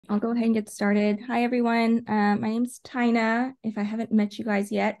I'll go ahead and get started. Hi, everyone. My name's Tina, if I haven't met you guys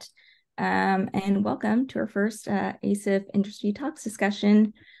yet, and welcome to our first ASIF Industry Talks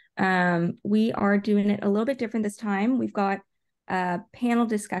discussion. We are doing it a little bit different this time. We've got a panel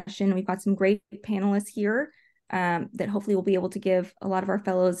discussion. We've got some great panelists here that hopefully will be able to give a lot of our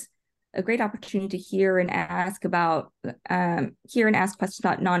fellows a great opportunity to hear and ask questions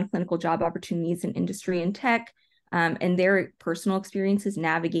about non-clinical job opportunities in industry and tech. And their personal experiences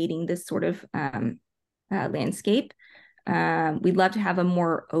navigating this sort of landscape. We'd love to have a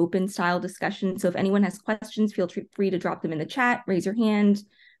more open style discussion. So if anyone has questions, feel free to drop them in the chat, raise your hand,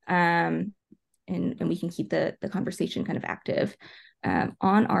 and we can keep the conversation kind of active.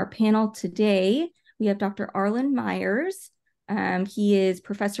 On our panel today, we have Dr. Arlen Meyers. He is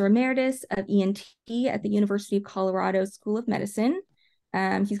Professor Emeritus of ENT at the University of Colorado School of Medicine.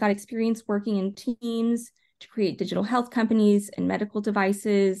 He's got experience working in teams to create digital health companies and medical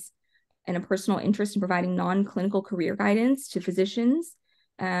devices, and a personal interest in providing non-clinical career guidance to physicians.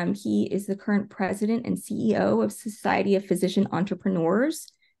 He is the current president and CEO of Society of Physician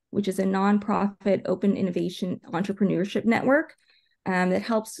Entrepreneurs, which is a nonprofit open innovation entrepreneurship network that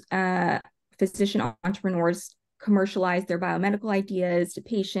helps physician entrepreneurs commercialize their biomedical ideas to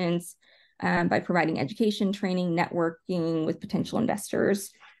patients by providing education, training, networking with potential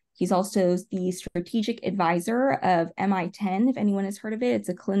investors. He's also the strategic advisor of MI10, if anyone has heard of it. It's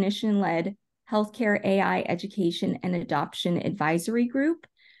a clinician-led healthcare AI education and adoption advisory group,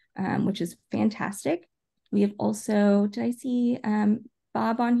 which is fantastic. We have also, did I see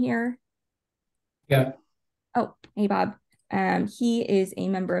Bob on here? Yeah. Oh, hey, Bob. He is a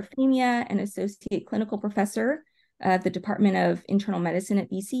member of AMIA and associate clinical professor of the Department of Internal Medicine at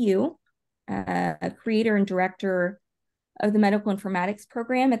VCU, a creator and director of the medical informatics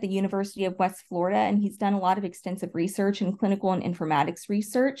program at the University of West Florida. And he's done a lot of extensive research in clinical and informatics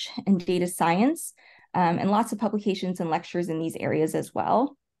research and data science, and lots of publications and lectures in these areas as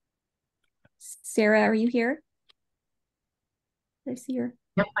well. Sarah, are you here? Did I see her?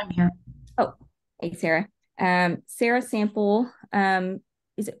 Yep, I'm here. Oh, hey, Sarah. Sarah Sample,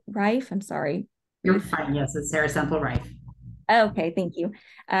 is it Reif? I'm sorry. You're fine. Yes, it's Sarah Sample-Reif. Okay, thank you.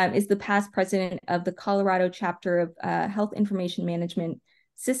 Is the past president of the Colorado chapter of Health Information Management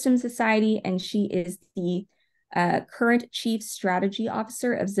System Society, and she is the current chief strategy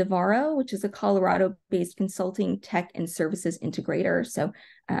officer of Zivaro, which is a Colorado-based consulting tech and services integrator. So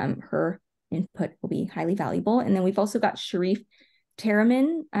her input will be highly valuable. And then we've also got Sharief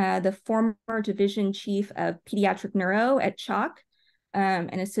Taraman, the former division chief of pediatric neuro at CHOC,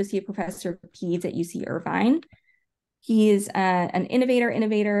 an associate professor of peds at UC Irvine. He is an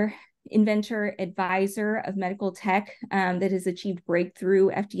inventor, advisor of medical tech that has achieved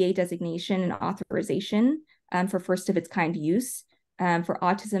breakthrough FDA designation and authorization for first of its kind use for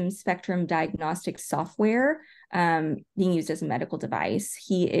autism spectrum diagnostic software being used as a medical device.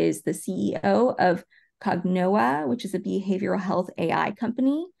 He is the CEO of Cognoa, which is a behavioral health AI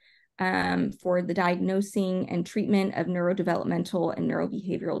company for the diagnosing and treatment of neurodevelopmental and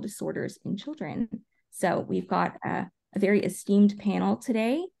neurobehavioral disorders in children. So we've got a very esteemed panel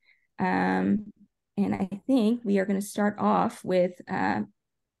today. And I think we are going to start off with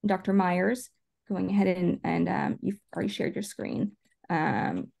Dr. Meyers going ahead and you've already shared your screen,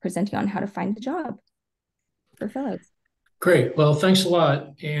 presenting on how to find a job for fellows. Great. Well, thanks a lot.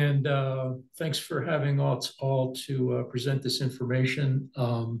 And thanks for having us all to present this information.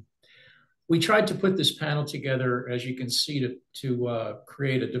 We tried to put this panel together, as you can see, to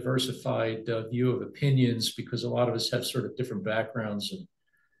create a diversified view of opinions, because a lot of us have sort of different backgrounds. And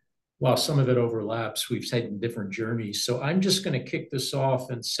while some of it overlaps, we've taken different journeys. So I'm just going to kick this off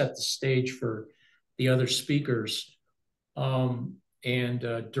and set the stage for the other speakers and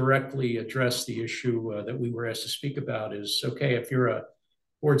directly address the issue that we were asked to speak about. Is, okay, if you're a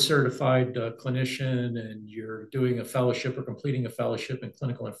board-certified clinician and you're doing a fellowship or completing a fellowship in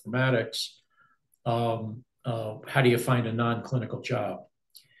clinical informatics, how do you find a non-clinical job?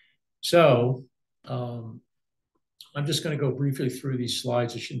 So I'm just going to go briefly through these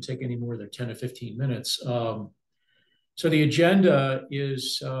slides. It shouldn't take any more than 10 to 15 minutes. So the agenda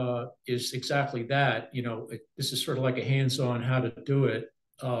is exactly that. You know, this is sort of like a hands-on how to do it.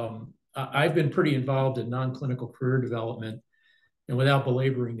 I've been pretty involved in non-clinical career development, and without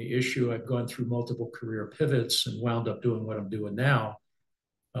belaboring the issue, I've gone through multiple career pivots and wound up doing what I'm doing now.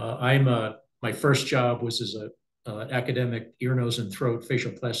 My first job was as an academic ear, nose, and throat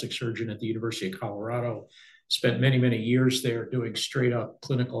facial plastic surgeon at the University of Colorado. Spent many, many years there doing straight up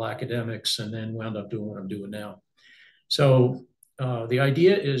clinical academics, and then wound up doing what I'm doing now. So the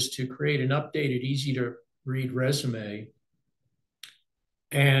idea is to create an updated, easy to read resume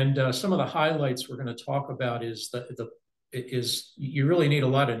And some of the highlights we're going to talk about is you really need a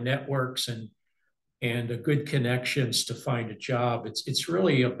lot of networks and good connections to find a job. It's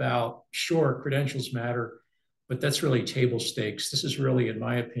really about, sure, credentials matter, but that's really table stakes. This is really, in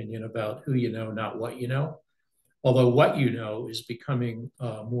my opinion, about who you know, not what you know. Although what you know is becoming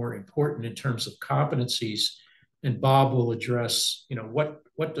more important in terms of competencies. And Bob will address,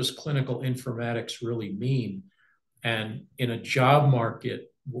 what does clinical informatics really mean? And in a job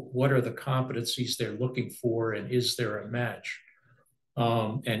market, what are the competencies they're looking for, and is there a match?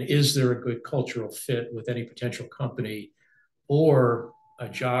 And is there a good cultural fit with any potential company or a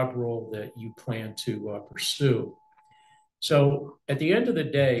job role that you plan to pursue? So at the end of the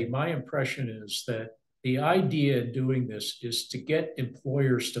day, my impression is that the idea in doing this is to get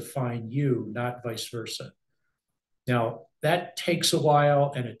employers to find you, not vice versa. Now, that takes a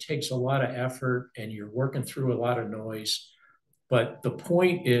while and it takes a lot of effort, and you're working through a lot of noise. But the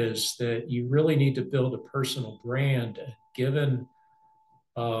point is that you really need to build a personal brand, given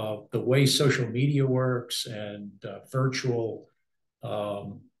the way social media works and virtual,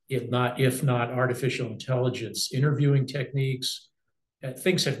 if not artificial intelligence interviewing techniques.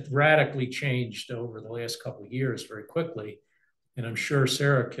 Things have radically changed over the last couple of years very quickly. And I'm sure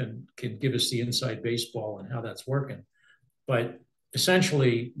Sarah can give us the inside baseball on how that's working. But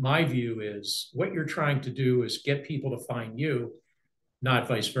essentially, my view is what you're trying to do is get people to find you, not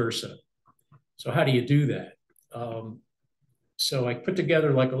vice versa. So how do you do that? So I put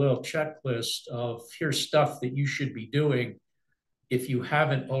together like a little checklist of here's stuff that you should be doing if you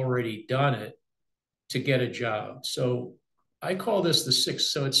haven't already done it to get a job. So I call this the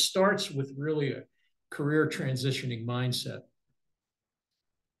six. So it starts with really a career transitioning mindset.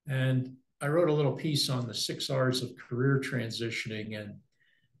 And I wrote a little piece on the 6 R's of career transitioning, and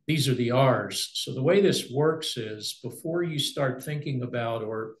these are the R's. So the way this works is before you start thinking about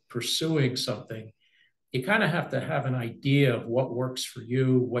or pursuing something, you kind of have to have an idea of what works for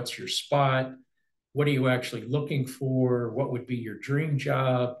you, what's your spot, what are you actually looking for, what would be your dream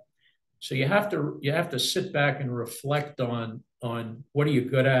job. So you have to sit back and reflect on what are you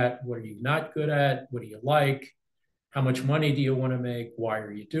good at, what are you not good at, what do you like, how much money do you want to make, why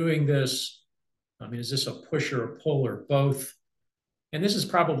are you doing this? I mean, is this a push or a pull or both? And this is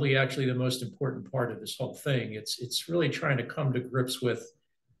probably actually the most important part of this whole thing. It's really trying to come to grips with,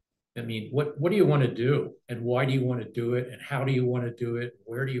 I mean, what do you want to do, and why do you want to do it, and how do you want to do it,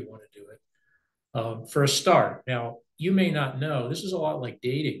 where do you want to do it? For a start, now you may not know, this is a lot like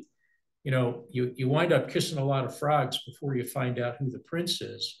dating. You wind up kissing a lot of frogs before you find out who the prince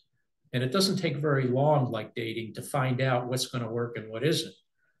is. And it doesn't take very long, like dating, to find out what's going to work and what isn't.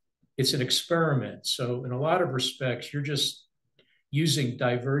 It's an experiment. So in a lot of respects, you're just using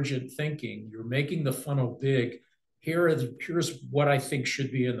divergent thinking. You're making the funnel big. Here's what I think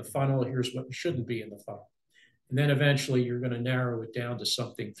should be in the funnel. Here's what shouldn't be in the funnel. And then eventually you're going to narrow it down to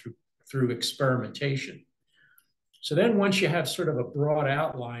something through experimentation. So then once you have sort of a broad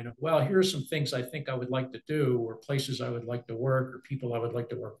outline of, well, here are some things I think I would like to do, or places I would like to work, or people I would like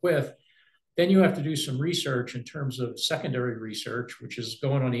to work with, then you have to do some research in terms of secondary research, which is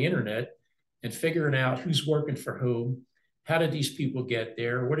going on the internet and figuring out who's working for whom, how did these people get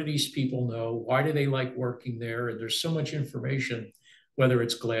there, what do these people know, why do they like working there? And there's so much information, whether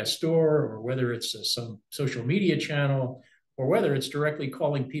it's Glassdoor or whether it's some social media channel, or whether it's directly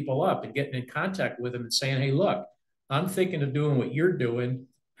calling people up and getting in contact with them and saying, hey, look, I'm thinking of doing what you're doing.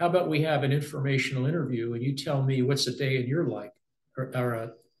 How about we have an informational interview and you tell me what's the day in your life,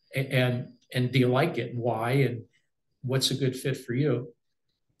 and do you like it and why, and what's a good fit for you?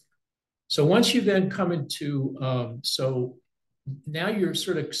 So once you then come into, so now you're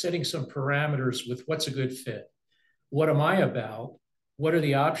sort of setting some parameters with what's a good fit. What am I about? What are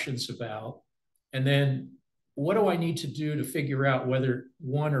the options about? And then what do I need to do to figure out whether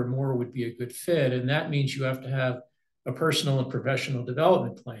one or more would be a good fit? And that means you have to have a personal and professional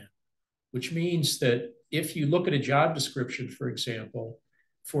development plan, which means that if you look at a job description, for example,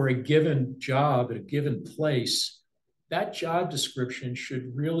 for a given job at a given place, that job description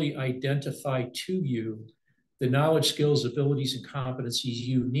should really identify to you the knowledge, skills, abilities, and competencies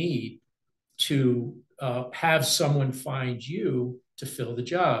you need to have someone find you to fill the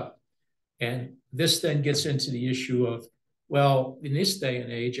job. And this then gets into the issue of, well, in this day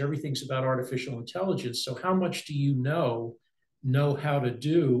and age, everything's about artificial intelligence. So how much do you know how to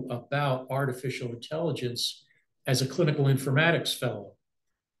do about artificial intelligence as a clinical informatics fellow?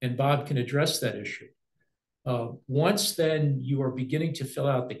 And Bob can address that issue. Once then you are beginning to fill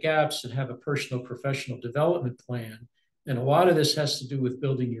out the gaps and have a personal professional development plan, and a lot of this has to do with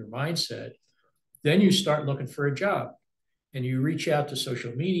building your mindset, then you start looking for a job. and you reach out to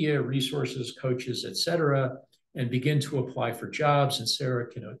social media, resources, coaches, et cetera, and begin to apply for jobs. And Sarah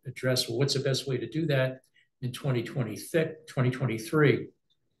can address, well, what's the best way to do that in 2023?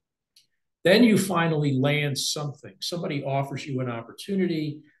 Then you finally land something. Somebody offers you an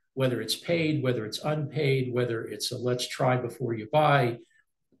opportunity, whether it's paid, whether it's unpaid, whether it's a let's try before you buy,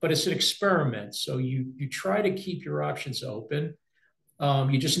 but it's an experiment. So you try to keep your options open.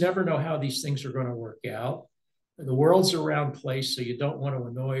 You just never know how these things are going to work out. The world's a round place, so you don't want to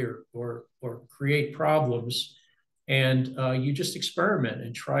annoy or create problems. And you just experiment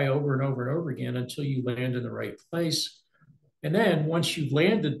and try over and over and over again until you land in the right place. And then once you've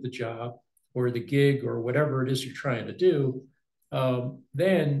landed the job or the gig or whatever it is you're trying to do,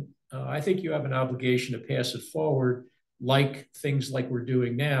 then I think you have an obligation to pass it forward, like things like we're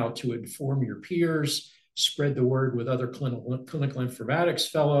doing now, to inform your peers, spread the word with other clinical informatics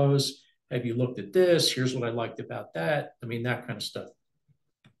fellows. Have you looked at this? Here's what I liked about that. I mean, that kind of stuff.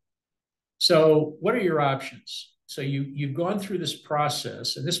 So what are your options? So you've gone through this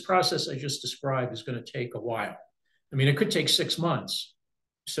process, and this process I just described is going to take a while. I mean, it could take 6 months.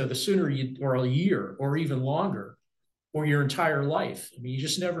 So the sooner you, or a year, or even longer, or your entire life. I mean, you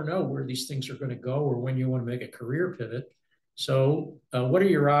just never know where these things are going to go or when you want to make a career pivot. So what are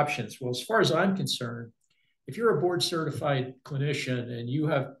your options? Well, as far as I'm concerned, if you're a board certified clinician and you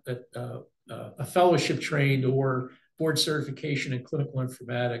have a fellowship trained or board certification in clinical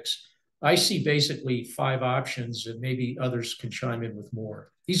informatics, I see basically 5 options, and maybe others can chime in with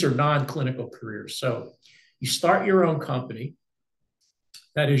more. These are non-clinical careers. So you start your own company.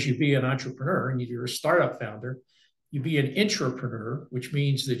 That is, you be an entrepreneur and you're a startup founder. You be an intrapreneur, which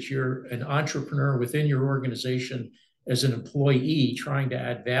means that you're an entrepreneur within your organization as an employee trying to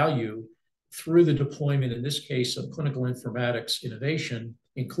add value through the deployment, in this case, of clinical informatics innovation,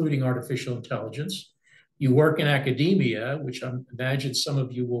 including artificial intelligence. You work in academia, which I imagine some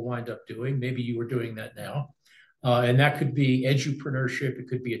of you will wind up doing. Maybe you are doing that now. And that could be edupreneurship. It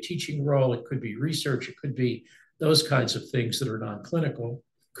could be a teaching role. It could be research. It could be those kinds of things that are non-clinical.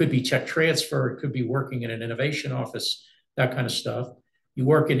 It could be tech transfer. It could be working in an innovation office, that kind of stuff. You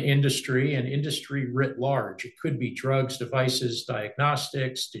work in industry, and industry writ large. It could be drugs, devices,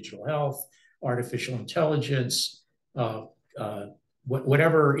 diagnostics, digital health, artificial intelligence,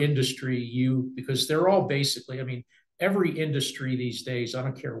 whatever industry because they're all basically, I mean, every industry these days, I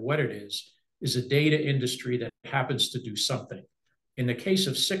don't care what it is a data industry that happens to do something. In the case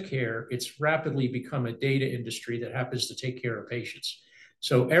of sick care, it's rapidly become a data industry that happens to take care of patients.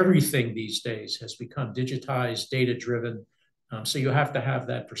 So everything these days has become digitized, data-driven. So you have to have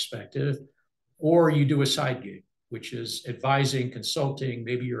that perspective. Or you do a side gig, which is advising, consulting.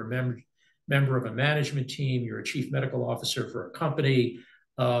 Maybe you're a member of a management team, you're a chief medical officer for a company,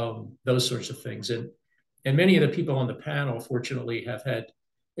 those sorts of things. And many of the people on the panel, fortunately, have had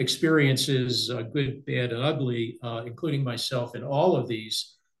experiences, good, bad, and ugly, including myself in all of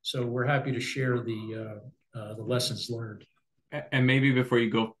these. So we're happy to share the lessons learned. And maybe before you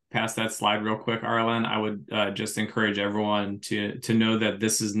go past that slide real quick, Arlen, I would just encourage everyone to know that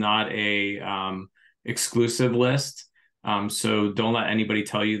this is not a exclusive list. So don't let anybody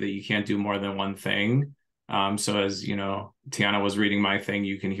tell you that you can't do more than one thing. So as you know, Tiana was reading my thing,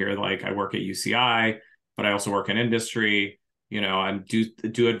 you can hear like I work at UCI, but I also work in industry. You know, I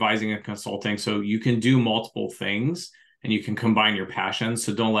do advising and consulting. So you can do multiple things and you can combine your passions.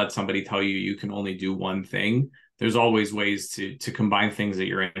 So don't let somebody tell you you can only do one thing. There's always ways to combine things that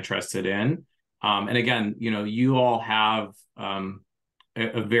you're interested in. And again, you know, you all have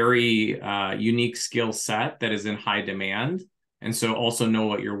a very unique skill set that is in high demand. And so also know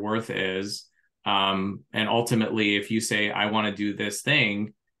what your worth is. And ultimately, if you say, I want to do this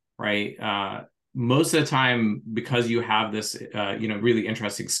thing, right, most of the time, because you have this, you know, really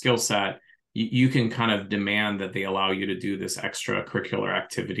interesting skill set, you can kind of demand that they allow you to do this extracurricular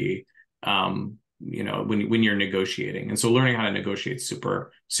activity, you know, when you're negotiating. And so learning how to negotiate is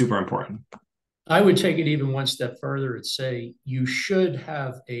super, super important. I would take it even one step further and say you should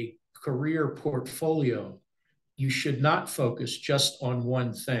have a career portfolio. You should not focus just on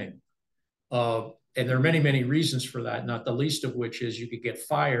one thing. And there are many, many reasons for that, not the least of which is you could get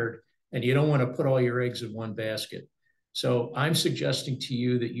fired and you don't want to put all your eggs in one basket. So I'm suggesting to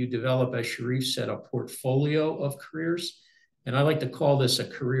you that you develop, as Sharief said, a portfolio of careers. And I like to call this a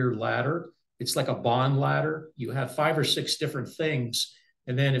career ladder. It's like a bond ladder. You have 5 or 6 different things.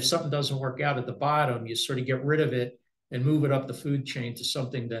 And then if something doesn't work out at the bottom, you sort of get rid of it and move it up the food chain to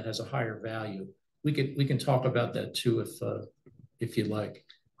something that has a higher value. We can talk about that too if you'd like.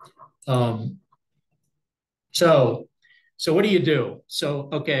 So what do you do? So,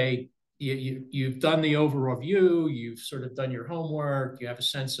 okay, you've done the overview, you've sort of done your homework, you have a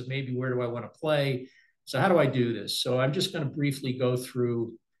sense of maybe where do I want to play. So how do I do this? So I'm just going to briefly go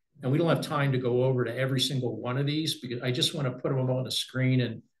through, and we don't have time to go over to every single one of these because I just want to put them on the screen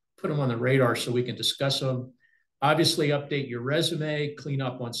and put them on the radar so we can discuss them. Obviously, update your resume, clean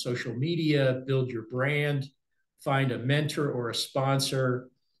up on social media, build your brand, find a mentor or a sponsor,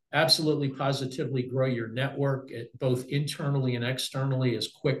 absolutely positively grow your network both internally and externally as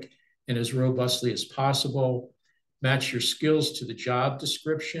quick and as robustly as possible. Match your skills to the job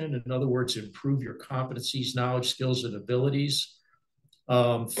description. In other words, improve your competencies, knowledge, skills, and abilities.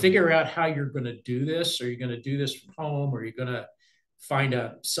 Figure out how you're going to do this. Are you going to do this from home? Are you going to find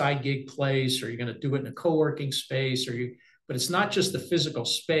a side gig place? Are you going to do it in a co-working space? But it's not just the physical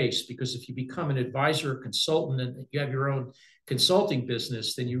space, because if you become an advisor or consultant and you have your own consulting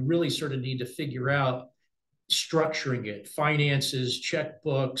business, then you really sort of need to figure out structuring it, finances,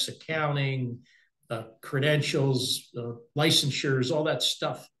 checkbooks, accounting, credentials, licensures, all that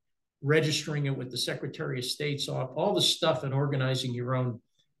stuff, registering it with the Secretary of State's office, all the stuff in organizing your own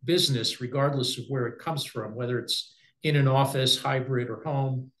business, regardless of where it comes from, whether it's in an office, hybrid, or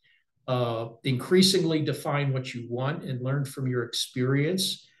home. Increasingly define what you want and learn from your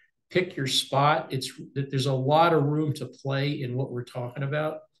experience. Pick your spot. There's a lot of room to play in what we're talking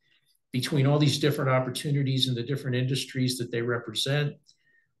about between all these different opportunities and the different industries that they represent.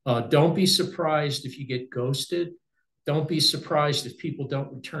 Don't be surprised if you get ghosted. Don't be surprised if people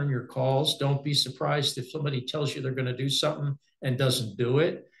don't return your calls. Don't be surprised if somebody tells you they're going to do something and doesn't do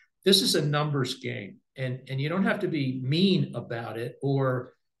it. This is a numbers game, and you don't have to be mean about it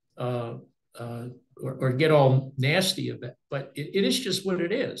or get all nasty about it, but it is just what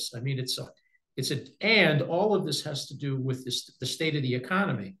it is. I mean, and all of this has to do with the state of the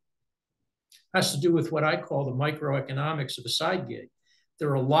economy. It has to do with what I call the microeconomics of a side gig. There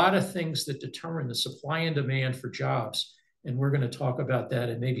are a lot of things that determine the supply and demand for jobs, and we're going to talk about that.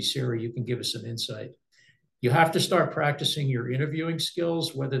 And maybe Sarah, you can give us some insight. You have to start practicing your interviewing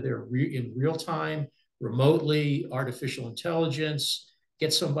skills, whether they're in real time, remotely, artificial intelligence.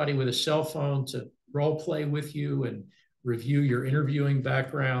 Get somebody with a cell phone to role play with you and review your interviewing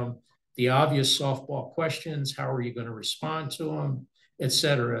background, the obvious softball questions, how are you going to respond to them, et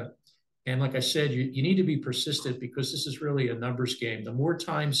cetera. And like I said, you need to be persistent because this is really a numbers game. The more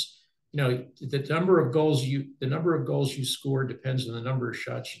times, the number of goals you score depends on the number of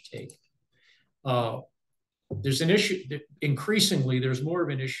shots you take. There's an issue, increasingly, there's more of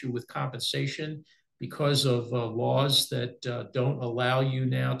an issue with compensation because of laws that don't allow you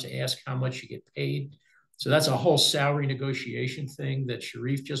now to ask how much you get paid. So that's a whole salary negotiation thing that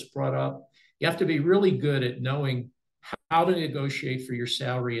Sharief just brought up. You have to be really good at knowing how to negotiate for your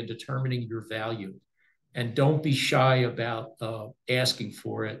salary and determining your value. And don't be shy about asking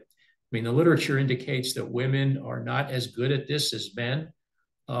for it. I mean, the literature indicates that women are not as good at this as men.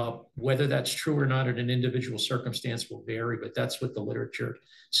 Whether that's true or not in an individual circumstance will vary, but that's what the literature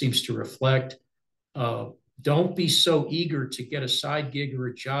seems to reflect. Don't be so eager to get a side gig or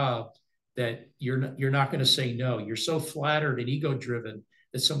a job that you're not going to say no. You're so flattered and ego-driven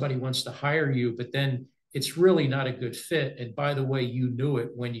that somebody wants to hire you, but then it's really not a good fit. And by the way, you knew it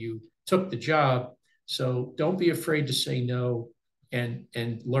when you took the job. So don't be afraid to say no and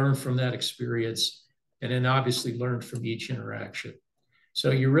learn from that experience. And then obviously learn from each interaction.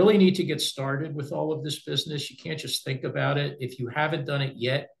 So you really need to get started with all of this business. You can't just think about it. If you haven't done it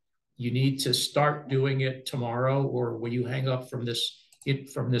yet, you need to start doing it tomorrow or when you hang up from this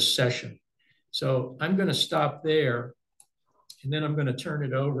session. So I'm going to stop there, and then I'm going to turn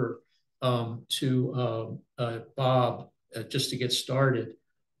it over to Bob just to get started.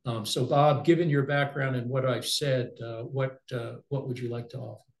 So Bob, given your background and what I've said, what would you like to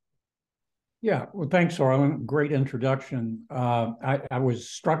offer? Yeah, well, thanks, Arlen. Great introduction. I was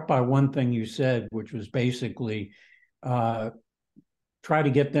struck by one thing you said, which was basically try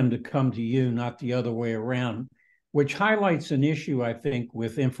to get them to come to you, not the other way around, which highlights an issue, I think,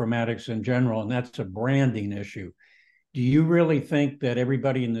 with informatics in general, and that's a branding issue. Do you really think that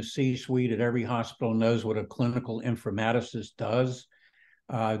everybody in the C-suite at every hospital knows what a clinical informaticist does?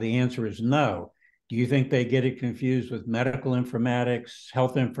 The answer is no. Do you think they get it confused with medical informatics,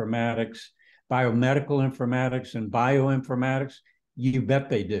 health informatics, biomedical informatics, and bioinformatics? You bet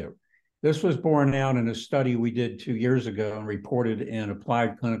they do. This was borne out in a study we did 2 years ago and reported in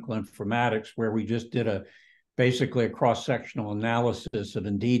Applied Clinical Informatics, where we just did basically a cross-sectional analysis of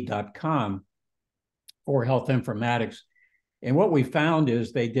Indeed.com for health informatics. And what we found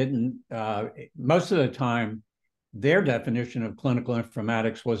is they didn't, most of the time, their definition of clinical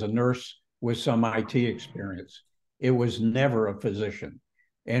informatics was a nurse with some IT experience. It was never a physician.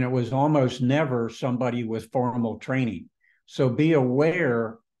 and it was almost never somebody with formal training. So be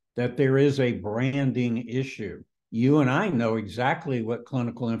aware that there is a branding issue. You and I know exactly what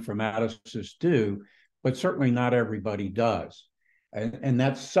clinical informaticists do, but certainly not everybody does. And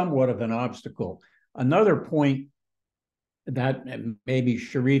that's somewhat of an obstacle. Another point that maybe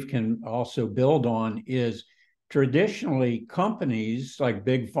Sharief can also build on is traditionally companies like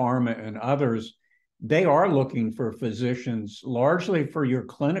Big Pharma and others, they are looking for physicians largely for your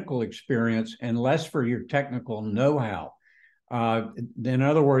clinical experience and less for your technical know-how. In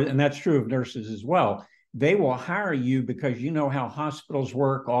other words, and that's true of nurses as well, they will hire you because you know how hospitals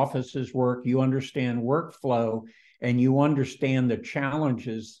work, offices work, you understand workflow, and you understand the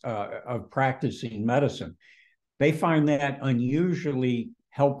challenges of practicing medicine. They find that unusually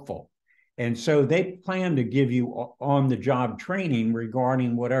helpful. And so they plan to give you on-the-job training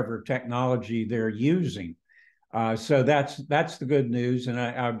regarding whatever technology they're using. So that's the good news. And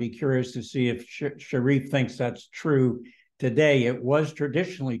I'd be curious to see if Sharief thinks that's true today. It was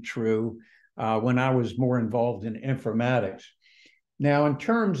traditionally true when I was more involved in informatics. Now, in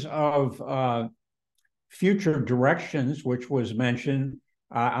terms of future directions, which was mentioned,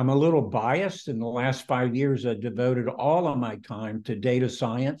 I'm a little biased. In the last 5 years, I devoted all of my time to data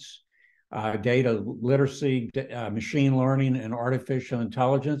science, data literacy, machine learning, and artificial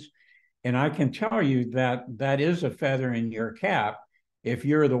intelligence. And I can tell you that that is a feather in your cap if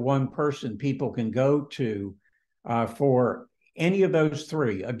you're the one person people can go to for any of those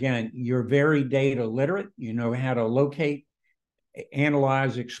three. Again, you're very data literate. You know how to locate,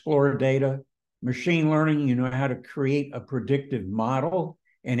 analyze, explore data. Machine learning, you know how to create a predictive model.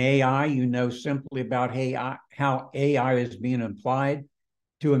 And AI, you know simply about how AI is being applied,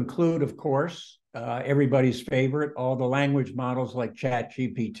 to include, of course, everybody's favorite, all the language models like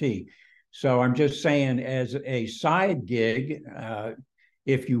ChatGPT. So I'm just saying, as a side gig,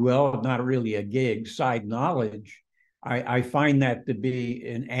 if you will, not really a gig, side knowledge, I find that to be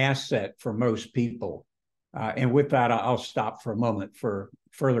an asset for most people. And with that, I'll stop for a moment for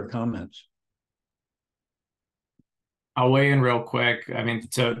further comments. I'll weigh in real quick. I mean,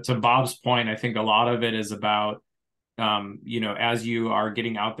 to Bob's point, I think a lot of it is about, as you are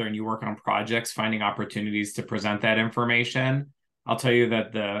getting out there and you work on projects, finding opportunities to present that information. I'll tell you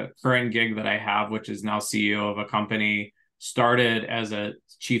that the current gig that I have, which is now CEO of a company, started as a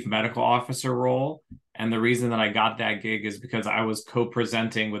chief medical officer role. And the reason that I got that gig is because I was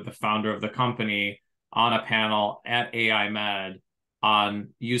co-presenting with the founder of the company on a panel at AI Med on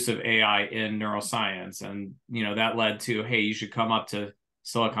use of AI in neuroscience. And, that led to, hey, you should come up to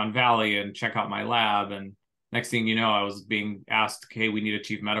Silicon Valley and check out my lab. And next thing you know, I was being asked, hey, we need a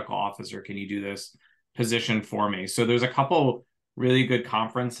chief medical officer. Can you do this position for me? So there's a couple really good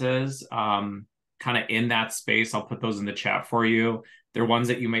conferences kind of in that space. I'll put those in the chat for you. They're ones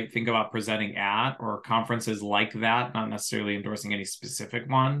that you might think about presenting at, or conferences like that, not necessarily endorsing any specific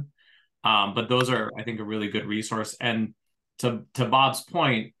one. But those are, I think, a really good resource. And to Bob's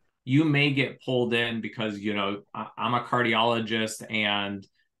point, you may get pulled in because, I'm a cardiologist and,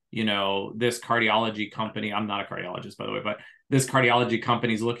 this cardiology company, I'm not a cardiologist, by the way, but this cardiology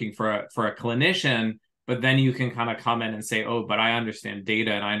company is looking for a clinician, but then you can kind of come in and say, oh, but I understand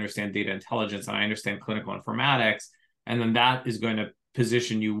data and I understand data intelligence and I understand clinical informatics. And then that is going to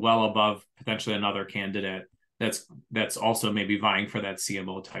position you well above potentially another candidate that's also maybe vying for that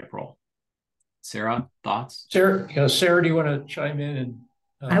CMO type role. Sarah, thoughts? Sarah, do you want to chime in? And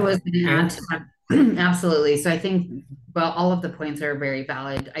I was going to add to that. Absolutely. So I think, well, all of the points are very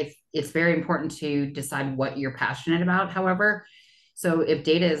valid. It's very important to decide what you're passionate about, however. So if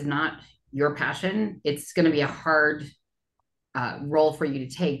data is not your passion, it's going to be a hard role for you to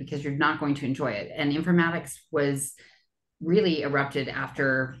take because you're not going to enjoy it. And informatics was really erupted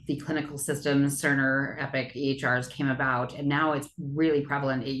after the clinical systems, Cerner, Epic, EHRs came about, and now it's really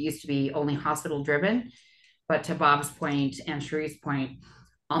prevalent. It used to be only hospital driven, but to Bob's point and Sharief's point,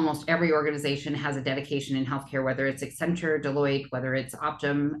 almost every organization has a dedication in healthcare, whether it's Accenture, Deloitte, whether it's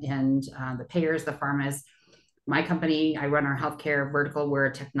Optum and the payers, the pharmas. My company, I run our healthcare vertical. We're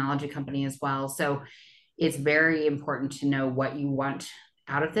a technology company as well. So it's very important to know what you want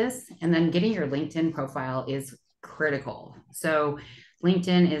out of this. And then getting your LinkedIn profile is critical. So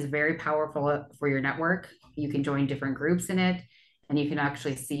LinkedIn is very powerful for your network. You can join different groups in it, and you can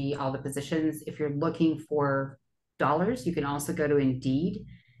actually see all the positions. If you're looking for dollars, you can also go to Indeed,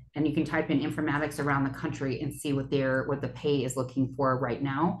 and you can type in informatics around the country and see what the pay is looking for right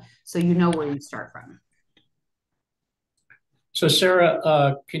now, so you know where you start from. So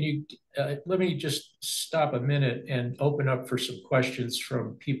Sarah, can you let me just stop a minute and open up for some questions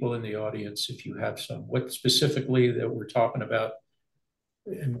from people in the audience, if you have some. What specifically that we're talking about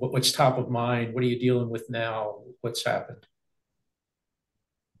and what's top of mind? What are you dealing with now? What's happened?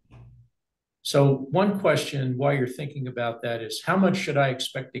 So one question while you're thinking about that is, how much should I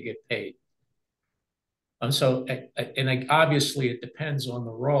expect to get paid? Obviously it depends on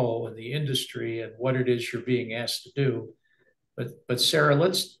the role and the industry and what it is you're being asked to do. But Sarah,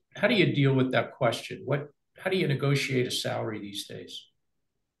 how do you deal with that question? How do you negotiate a salary these days?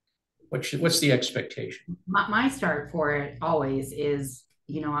 What's the expectation? My start for it always is,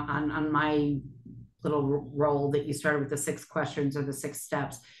 on my little role that you started with the 6 questions or the 6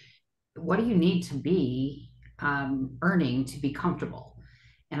 steps, what do you need to be earning to be comfortable?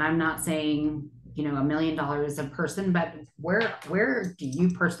 And I'm not saying, $1 million a person, but where do you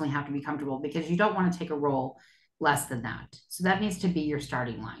personally have to be comfortable? Because you don't want to take a role less than that. So that needs to be your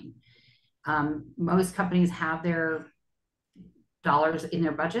starting line. Most companies have their dollars in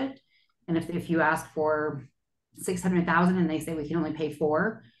their budget. And if you ask for 600,000 and they say we can only pay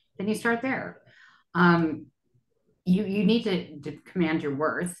 4, then you start there. You need to command your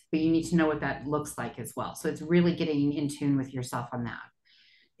worth, but you need to know what that looks like as well. So it's really getting in tune with yourself on that.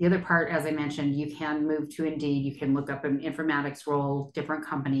 The other part, as I mentioned, you can move to Indeed. You can look up an informatics role, different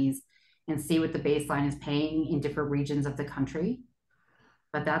companies, and see what the baseline is paying in different regions of the country.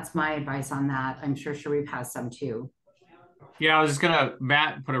 But that's my advice on that. I'm sure Sharief has some too. Yeah, I was just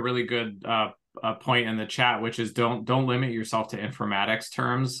Matt put a really good point in the chat, which is don't limit yourself to informatics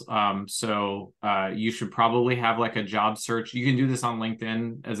terms. So you should probably have like a job search. You can do this on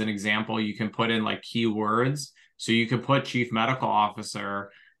LinkedIn as an example. You can put in like keywords. So you can put chief medical officer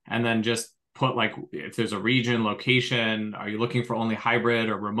and then just put like, if there's a region, location, are you looking for only hybrid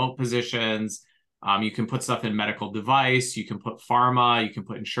or remote positions? You can put stuff in medical device. You can put pharma. You can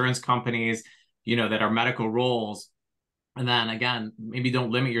put insurance companies, that are medical roles. And then again, maybe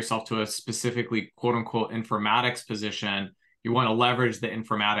don't limit yourself to a specifically quote unquote informatics position. You want to leverage the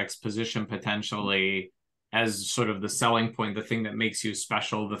informatics position potentially as sort of the selling point, the thing that makes you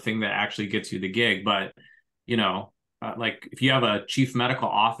special, the thing that actually gets you the gig. But, like if you have a chief medical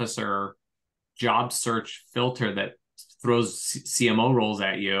officer job search filter that throws CMO roles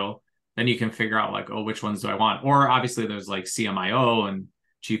at you, then you can figure out like, oh, which ones do I want? Or obviously there's like CMIO and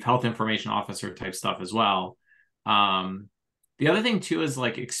chief health information officer type stuff as well. The other thing too is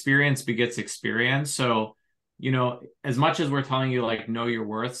like experience begets experience. So, as much as we're telling you like know your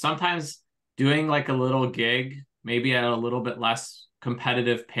worth, sometimes doing like a little gig, maybe at a little bit less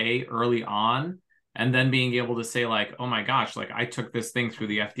competitive pay early on, and then being able to say like, oh my gosh, like I took this thing through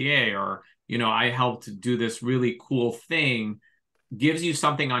the FDA, or, I helped do this really cool thing, gives you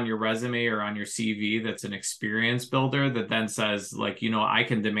something on your resume or on your CV that's an experience builder that then says like, I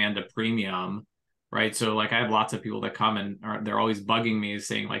can demand a premium. Right. So like I have lots of people that come and they're always bugging me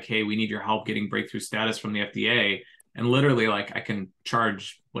saying like, hey, we need your help getting breakthrough status from the FDA. And literally like I can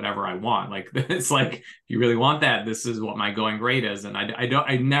charge whatever I want. Like it's like, you really want that? This is what my going rate is. And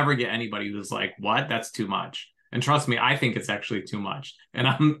I never get anybody who's like, what? That's too much. And trust me, I think it's actually too much. And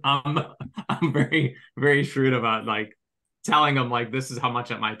I'm very, very shrewd about like telling them like, this is how much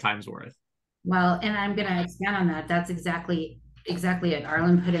my time's worth. Well, and I'm going to expand on that. That's exactly it.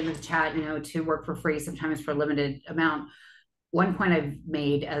 Arlen put in the chat, to work for free, sometimes for a limited amount. One point I've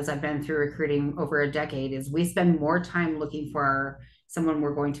made as I've been through recruiting over a decade is we spend more time looking for someone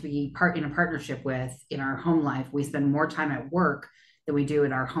we're going to be in a partnership with in our home life. We spend more time at work than we do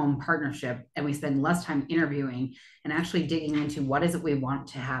in our home partnership. And we spend less time interviewing and actually digging into what is it we want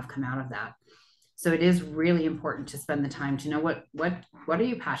to have come out of that. So it is really important to spend the time to know what are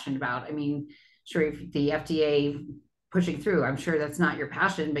you passionate about? I mean, Sharief, the FDA pushing through, I'm sure that's not your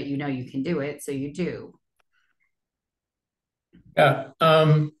passion, but you can do it. So you do. Yeah.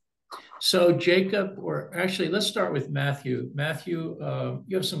 So Jacob, or actually let's start with Matthew. Matthew,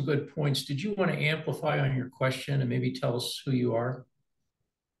 you have some good points. Did you want to amplify on your question and maybe tell us who you are?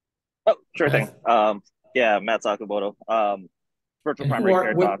 Oh, sure thing. Yeah, Matt Sakamoto, virtual primary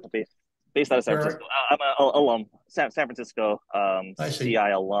care doctor based out of San Francisco. I'm an alum, San Francisco, CI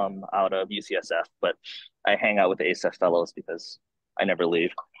alum out of UCSF, but I hang out with the ASF fellows because I never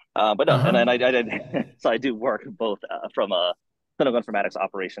leave. But no, and then I did, so I do work both from a clinical informatics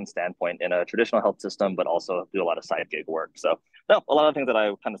operations standpoint in a traditional health system, but also do a lot of side gig work. So no, a lot of things that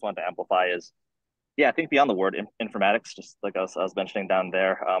I kind of want to amplify is, yeah, I think beyond the word informatics, just like I was mentioning down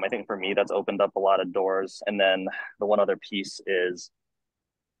there, I think for me, that's opened up a lot of doors. And then the one other piece is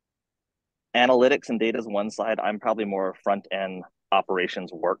analytics and data is one side. I'm probably more front end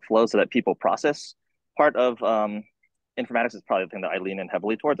operations workflow so that people process. Part of informatics is probably the thing that I lean in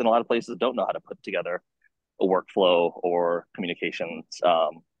heavily towards. And a lot of places don't know how to put together a workflow or communications,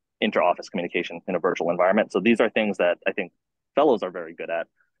 inter-office communication in a virtual environment. So these are things that I think fellows are very good at.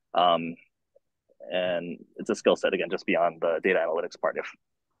 And it's a skill set, again, just beyond the data analytics part, if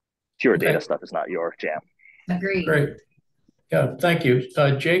pure data stuff is not your jam. Agreed. Great. Yeah, thank you.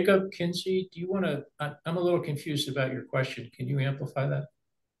 Jacob, Kinsey, do you want to, I'm a little confused about your question. Can you amplify that?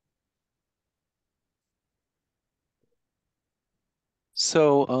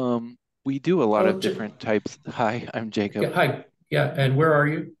 So we do a lot of different types. Hi, I'm Jacob. Yeah, hi. Yeah, and where are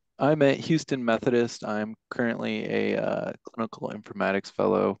you? I'm at Houston Methodist. I'm currently a clinical informatics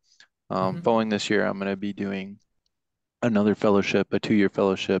fellow. Following this year, I'm going to be doing another fellowship, a 2-year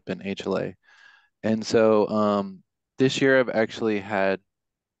fellowship in HLA. And so this year I've actually had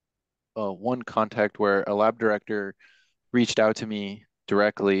one contact where a lab director reached out to me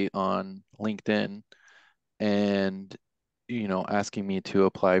directly on LinkedIn and, you know, asking me to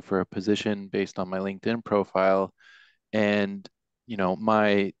apply for a position based on my LinkedIn profile. And, you know,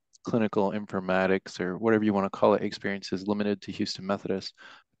 my clinical informatics or whatever you want to call it experience is limited to Houston Methodist.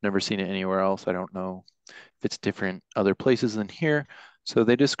 Never seen it anywhere else. I don't know if it's different other places than here. So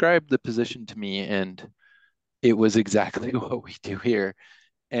they described the position to me and it was exactly what we do here.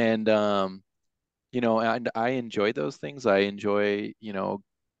 And, you know, and I enjoy those things. I enjoy, you know,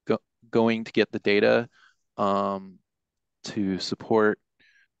 going to get the data to support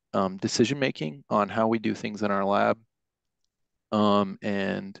decision making on how we do things in our lab.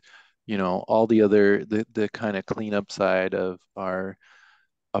 And, you know, all the other, the kind of cleanup side of our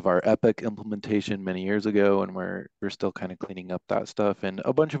Epic implementation many years ago, and we're still kind of cleaning up that stuff, and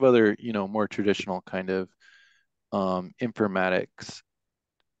a bunch of other, you know, more traditional kind of informatics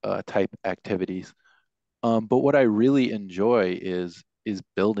type activities. But what I really enjoy is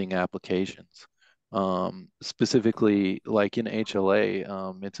building applications. Specifically, like in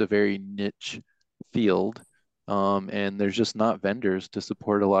HLA, it's a very niche field, and there's just not vendors to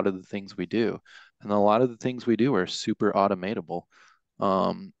support a lot of the things we do. And a lot of the things we do are super automatable.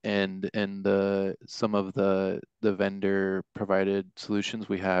 And some of the vendor provided solutions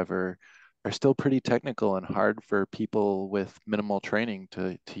we have are still pretty technical and hard for people with minimal training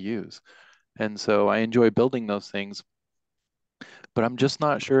to use. And so I enjoy building those things, but I'm just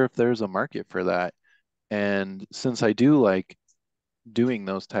not sure if there's a market for that. And since I do like doing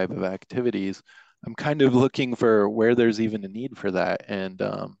those type of activities, I'm kind of looking for where there's even a need for that. And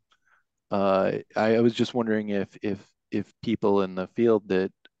I was just wondering if people in the field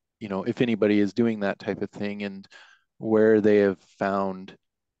that, you know, if anybody is doing that type of thing and where they have found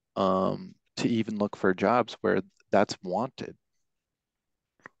to even look for jobs where that's wanted.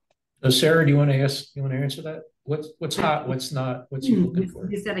 So Sarah, do you want to answer that? What's hot? What's not? What's you looking for?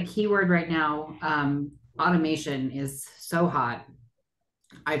 You said a keyword right now. Automation is so hot.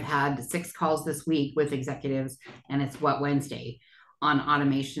 I've had 6 calls this week with executives, and it's Wednesday on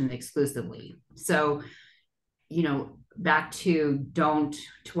automation exclusively. So, you know, back to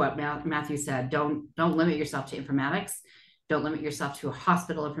what Matthew said, don't limit yourself to informatics. Don't limit yourself to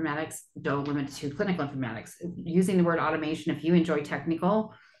hospital informatics. Don't limit it to clinical informatics. Using the word automation, if you enjoy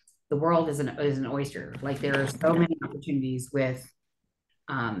technical, the world is an oyster. Like, there are so many opportunities with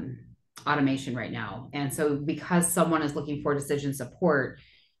automation right now. And so because someone is looking for decision support,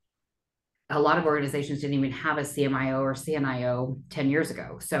 a lot of organizations didn't even have a CMIO or CNIO 10 years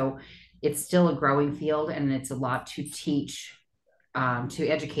ago. So it's still a growing field, and it's a lot to teach, to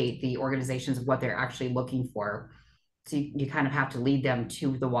educate the organizations of what they're actually looking for. So you kind of have to lead them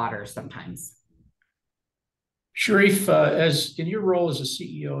to the water sometimes. Sharief, as in your role as a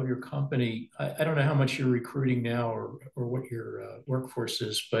CEO of your company, I don't know how much you're recruiting now or what your workforce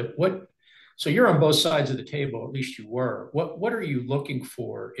is, but so you're on both sides of the table, at least you were. What are you looking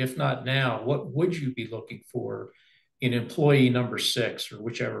for? If not now, what would you be looking for in employee number 6 or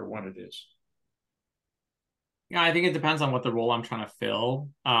whichever one it is? Yeah, I think it depends on what the role I'm trying to fill.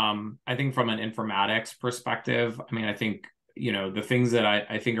 I think from an informatics perspective, I mean, I think, you know, the things that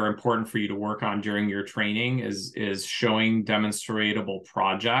I think are important for you to work on during your training is showing demonstratable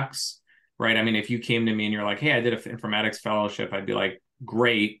projects, right? I mean, if you came to me and you're like, hey, I did an informatics fellowship, I'd be like,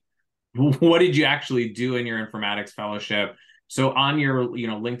 great. What did you actually do in your informatics fellowship? So on your, you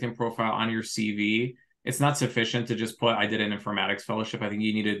know, LinkedIn profile, on your CV, it's not sufficient to just put, I did an informatics fellowship. I think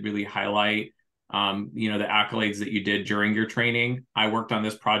you need to really highlight, you know, the accolades that you did during your training. I worked on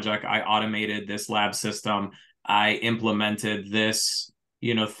this project. I automated this lab system. I implemented this,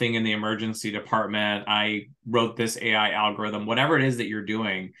 you know, thing in the emergency department. I wrote this AI algorithm, whatever it is that you're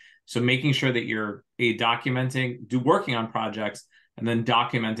doing. So making sure that you're working on projects and then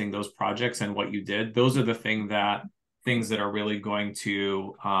documenting those projects and what you did. Those are the things that are really going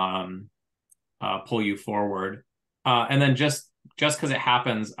to pull you forward. And then just because it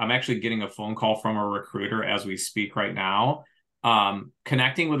happens, I'm actually getting a phone call from a recruiter as we speak right now.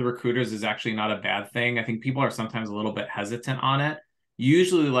 Connecting with recruiters is actually not a bad thing. I think people are sometimes a little bit hesitant on it.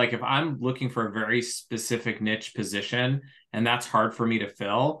 Usually, like if I'm looking for a very specific niche position and that's hard for me to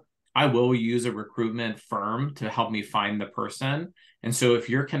fill, I will use a recruitment firm to help me find the person. And so if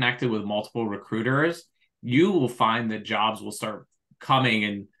you're connected with multiple recruiters, you will find that jobs will start coming.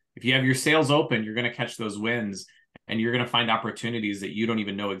 And if you have your sales open, you're going to catch those wins and you're going to find opportunities that you don't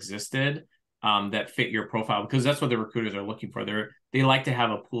even know existed. That fit your profile, because that's what the recruiters are looking for. They like to have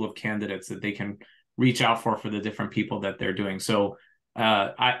a pool of candidates that they can reach out for the different people that they're doing. So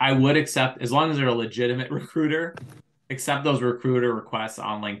I would accept, as long as they're a legitimate recruiter, accept those recruiter requests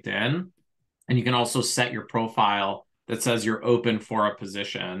on LinkedIn. And you can also set your profile that says you're open for a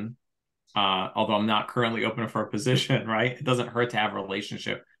position. Although I'm not currently open for a position, right? It doesn't hurt to have a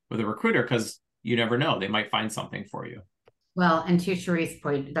relationship with a recruiter because you never know. They might find something for you. Well, and to Sharief's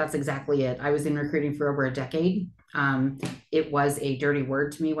point, that's exactly it. I was in recruiting for over a decade. It was a dirty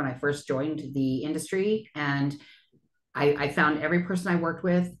word to me when I first joined the industry. And I found every person I worked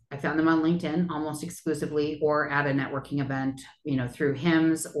with, I found them on LinkedIn almost exclusively, or at a networking event, through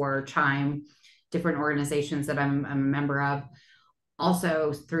HIMSS or Chime, different organizations that I'm a member of.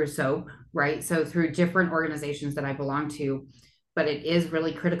 Also through SOAP, right? So through different organizations that I belong to. But it is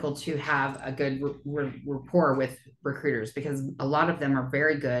really critical to have a good rapport with recruiters, because a lot of them are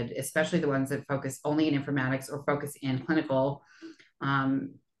very good, especially the ones that focus only in informatics or focus in clinical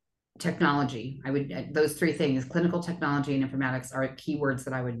technology. Those three things, clinical, technology, and informatics, are keywords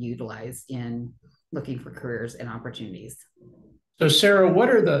that I would utilize in looking for careers and opportunities. So Sarah, what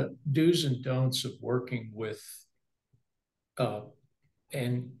are the do's and don'ts of working with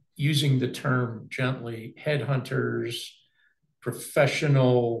and using the term gently, headhunters,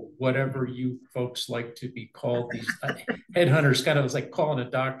 professional, whatever you folks like to be called, these headhunters, kind of is like calling a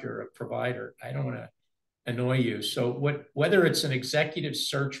doctor a provider. I don't want to annoy you. So whether it's an executive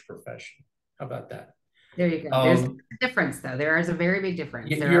search profession, how about that? There you go. There's a difference, though. There is a very big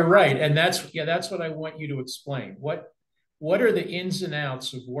difference. You're right. And that's what I want you to explain. What are the ins and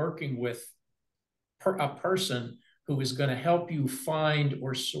outs of working with a person who is going to help you find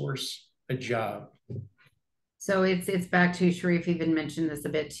or source a job? So it's back to, Sharief even mentioned this a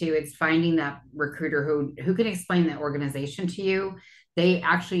bit too. It's finding that recruiter who can explain the organization to you. They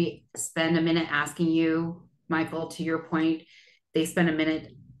actually spend a minute asking you, Michael, to your point, they spend a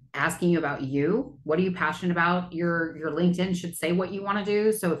minute asking you about you. What are you passionate about? Your LinkedIn should say what you want to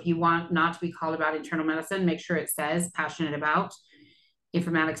do. So if you want not to be called about internal medicine, make sure it says passionate about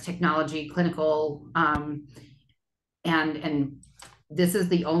informatics, technology, clinical, and this is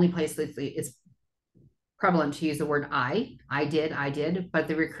the only place that it's prevalent to use the word I did, but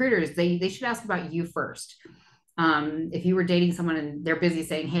the recruiters, they should ask about you first. If you were dating someone and they're busy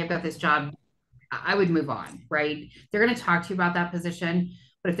saying, hey, I've got this job, I would move on, right? They're going to talk to you about that position,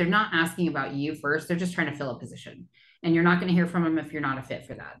 but if they're not asking about you first, they're just trying to fill a position. And you're not going to hear from them if you're not a fit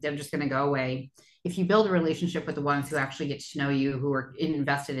for that. They're just going to go away. If you build a relationship with the ones who actually get to know you, who are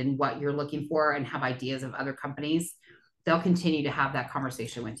invested in what you're looking for and have ideas of other companies, they'll continue to have that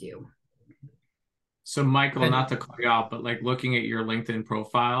conversation with you. So Michael, not to call you out, but like looking at your LinkedIn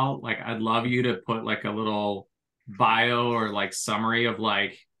profile, like I'd love you to put like a little bio or like summary of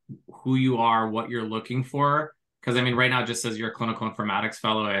like who you are, what you're looking for. Because I mean, right now it just says you're a clinical informatics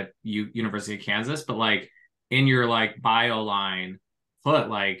fellow at University of Kansas, but like in your like bio line, put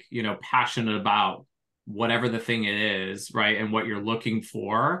like, passionate about whatever the thing it is, right? And what you're looking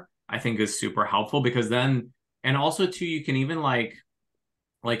for, I think is super helpful, because then, and also too, you can even like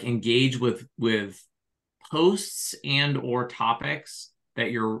engage with posts and or topics that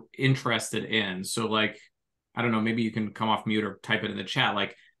you're interested in. So like, I don't know, maybe you can come off mute or type it in the chat.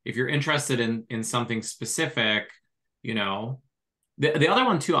 Like if you're interested in something specific, the other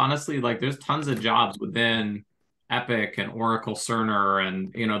one too, honestly, like there's tons of jobs within Epic and Oracle Cerner.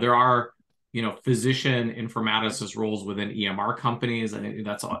 And, there are, physician informaticist roles within EMR companies. I think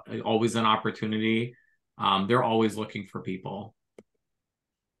that's always an opportunity. They're always looking for people.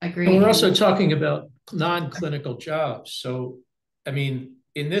 Agreed. And we're also talking about non-clinical jobs. So, I mean,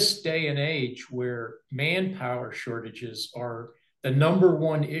 in this day and age where manpower shortages are the number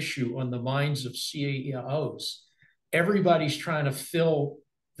one issue on the minds of CEOs, everybody's trying to fill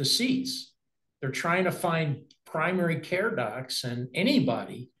the seats. They're trying to find primary care docs and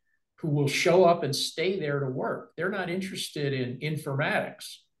anybody who will show up and stay there to work. They're not interested in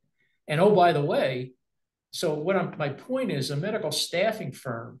informatics. And oh, by the way, so my point is, a medical staffing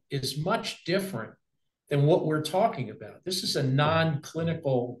firm is much different than what we're talking about. This is a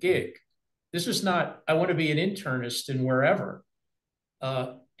non-clinical gig. This is not, I want to be an internist in wherever.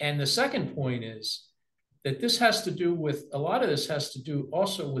 And the second point is, that this has to do with, a lot of this has to do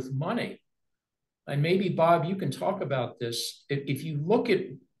also with money. And maybe, Bob, you can talk about this. If you look at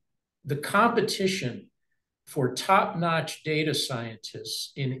the competition for top-notch data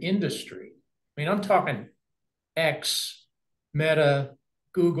scientists in industry, I mean, I'm talking X, Meta,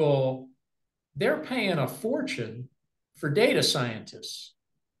 Google, they're paying a fortune for data scientists.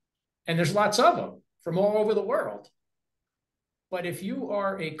 And there's lots of them from all over the world. But if you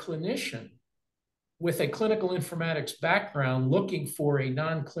are a clinician with a clinical informatics background looking for a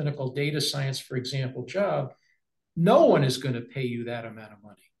non-clinical data science, for example, job, no one is going to pay you that amount of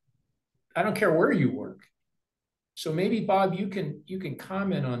money. I don't care where you work. So maybe, Bob, you can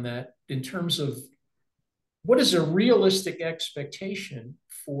comment on that in terms of what is a realistic expectation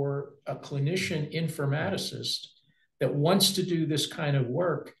for a clinician informaticist that wants to do this kind of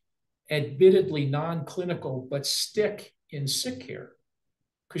work, admittedly non-clinical, but stick in sick care?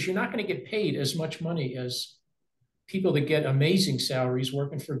 Because you're not going to get paid as much money as people that get amazing salaries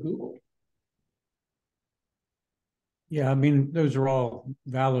working for Google. Yeah, I mean, those are all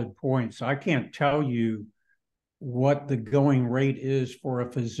valid points. I can't tell you what the going rate is for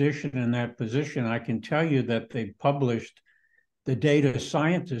a physician in that position. I can tell you that they published the data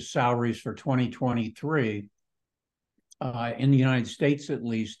scientist salaries for 2023 in the United States, at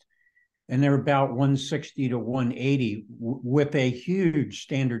least, and they're about 160 to 180 with a huge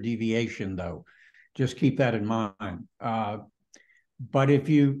standard deviation, though. Just keep that in mind. But if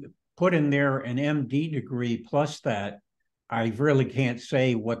you put in there an MD degree plus that, I really can't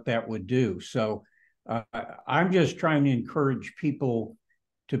say what that would do. So I'm just trying to encourage people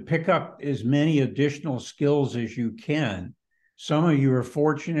to pick up as many additional skills as you can. Some of you are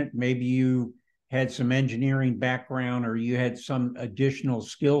fortunate. Maybe you had some engineering background or you had some additional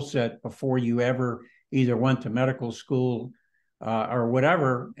skill set before you ever either went to medical school or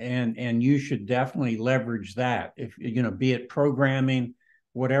whatever, and you should definitely leverage that. If you know, be it programming,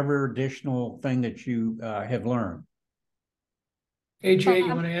 whatever additional thing that you have learned. Hey, Jay, you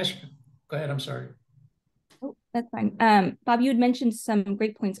want to ask? Go ahead, I'm sorry. Oh, that's fine. Bob, you had mentioned some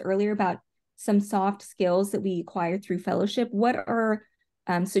great points earlier about some soft skills that we acquire through fellowship. What are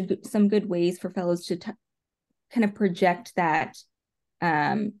some good ways for fellows to kind of project that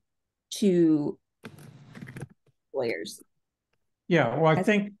to employers? Yeah, well, I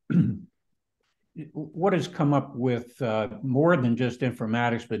think what has come up with more than just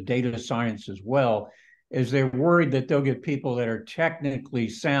informatics, but data science as well, is they're worried that they'll get people that are technically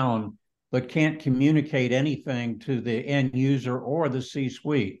sound, but can't communicate anything to the end user or the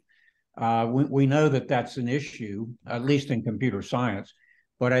C-suite. We know that that's an issue, at least in computer science,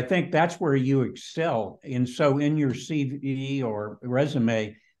 but I think that's where you excel. And so in your CV or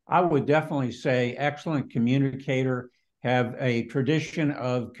resume, I would definitely say excellent communicator, have a tradition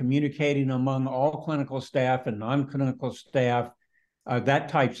of communicating among all clinical staff and non-clinical staff, that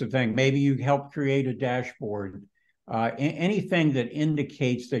types of thing. Maybe you help create a dashboard. Anything that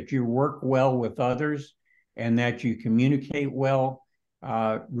indicates that you work well with others and that you communicate well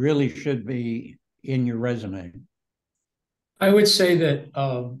really should be in your resume. I would say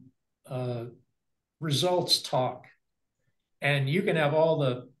that results talk, and you can have all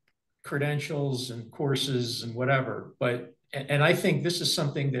the credentials and courses and whatever, but, and I think this is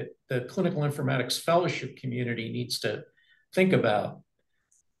something that the clinical informatics fellowship community needs to think about.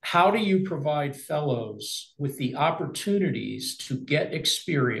 How do you provide fellows with the opportunities to get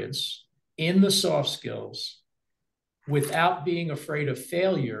experience in the soft skills without being afraid of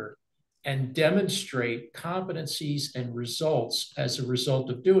failure and demonstrate competencies and results as a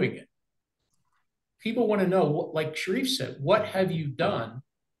result of doing it? People want to know, what, like Sharief said, what have you done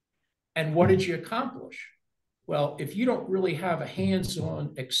and what did you accomplish? Well, if you don't really have a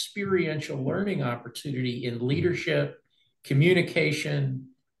hands-on experiential learning opportunity in leadership, communication,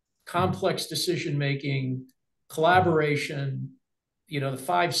 complex decision-making, collaboration, you know, the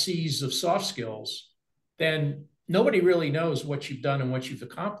 5 C's of soft skills, then nobody really knows what you've done and what you've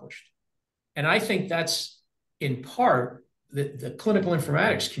accomplished. And I think that's in part the clinical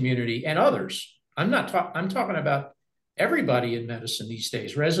informatics community and others. I'm talking about everybody in medicine these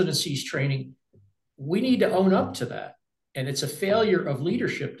days, residencies, training. We need to own up to that. And it's a failure of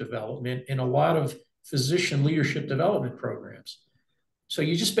leadership development in a lot of physician leadership development programs. So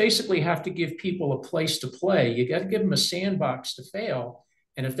you just basically have to give people a place to play. You got to give them a sandbox to fail.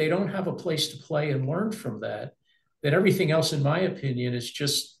 And if they don't have a place to play and learn from that, then everything else, in my opinion, is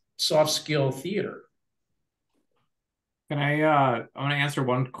just soft skill theater. Can I want to answer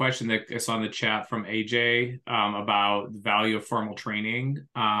one question that I saw in the chat from AJ about the value of formal training.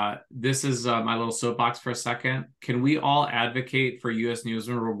 This is my little soapbox for a second. Can we all advocate for U.S. News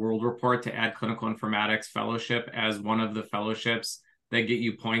and World Report to add clinical informatics fellowship as one of the fellowships that get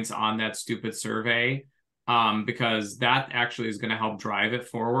you points on that stupid survey? Because that actually is going to help drive it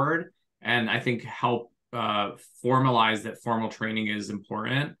forward, and I think help formalize that formal training is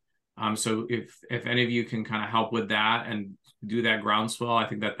important. So if any of you can kind of help with that and do that groundswell, I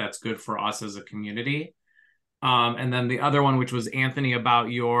think that that's good for us as a community. And then the other one, which was Anthony, about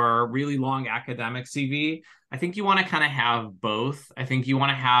your really long academic CV, I think you want to kind of have both. I think you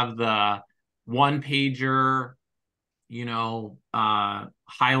want to have the one pager, you know,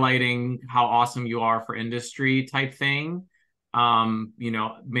 highlighting how awesome you are for industry type thing, you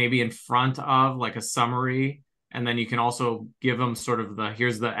know, maybe in front of like a summary. And then you can also give them sort of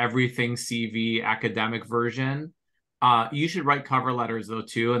here's the everything CV academic version. You should write cover letters though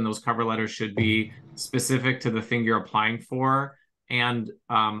too, and those cover letters should be specific to the thing you're applying for, and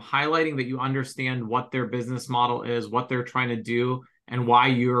highlighting that you understand what their business model is, what they're trying to do, and why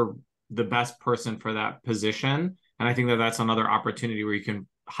you're the best person for that position. And I think that that's another opportunity where you can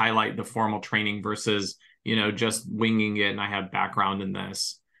highlight the formal training versus, you know, just winging it and I have background in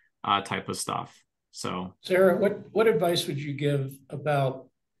this type of stuff. So, Sarah, what advice would you give about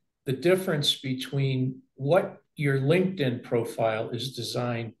the difference between what your LinkedIn profile is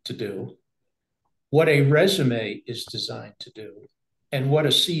designed to do, what a resume is designed to do, and what a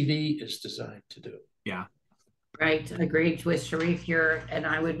CV is designed to do? Yeah. Right. Agreed with Sharief here. And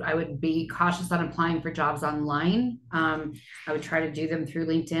I would be cautious on applying for jobs online. I would try to do them through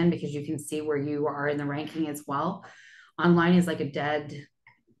LinkedIn because you can see where you are in the ranking as well. Online is like a dead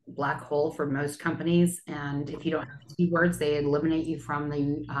black hole for most companies, and if you don't have keywords, they eliminate you from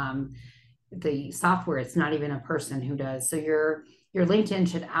the software. It's not even a person who does. So your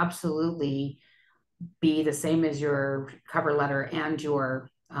LinkedIn should absolutely be the same as your cover letter and your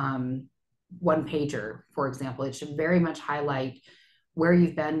one pager, for example. It should very much highlight where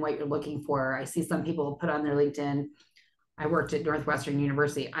you've been, what you're looking for. I see some people put on their LinkedIn, I worked at Northwestern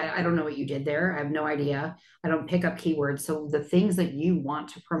University. I don't know what you did there. I have no idea. I don't pick up keywords. So the things that you want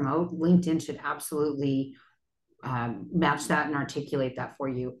to promote, LinkedIn should absolutely match that and articulate that for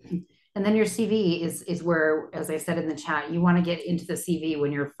you. And then your CV is where, as I said in the chat, you want to get into the CV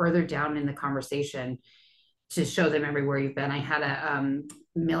when you're further down in the conversation to show them everywhere you've been. I had a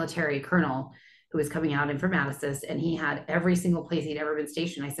military colonel who was coming out informaticist, and he had every single place he'd ever been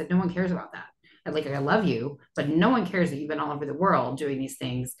stationed. I said, no one cares about that. I love you, but no one cares that you've been all over the world doing these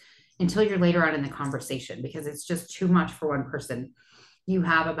things until you're later on in the conversation, because it's just too much for one person. You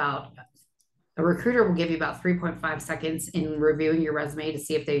have a recruiter will give you about 3.5 seconds in reviewing your resume to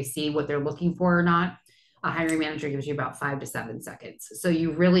see if they see what they're looking for or not. A hiring manager gives you about 5 to 7 seconds. So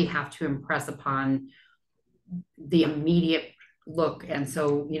you really have to impress upon the immediate look. And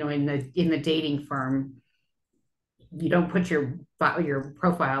so, you know, in the dating firm, you don't put your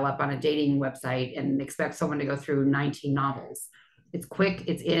profile up on a dating website and expect someone to go through 19 novels. It's quick,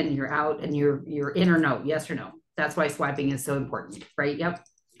 it's in, you're out, and you're in or no, yes or no. That's why swiping is so important, right? Yep.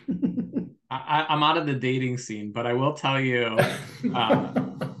 I'm out of the dating scene, but I will tell you,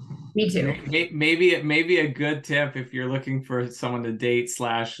 me too. Maybe a good tip if you're looking for someone to date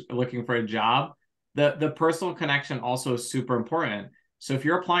 / looking for a job, the personal connection also is super important. So if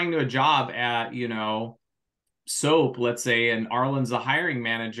you're applying to a job at, you know, SOAP, let's say, and Arlen's a hiring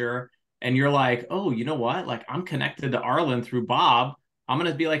manager, and you're like, oh, you know what? Like, I'm connected to Arlen through Bob. I'm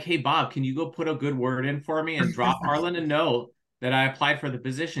going to be like, hey, Bob, can you go put a good word in for me and drop Arlen a note that I applied for the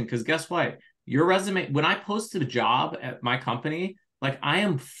position? Because guess what? Your resume, when I posted a job at my company, like, I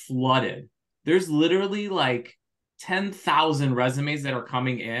am flooded. There's literally like 10,000 resumes that are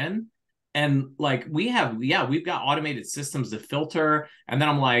coming in. And like we've got automated systems to filter. And then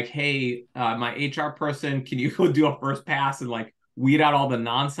I'm like, hey, my HR person, can you go do a first pass and like weed out all the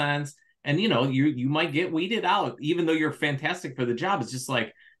nonsense? And, you know, you might get weeded out, even though you're fantastic for the job. It's just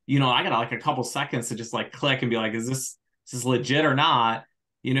like, you know, I got like a couple seconds to just like click and be like, is this legit or not?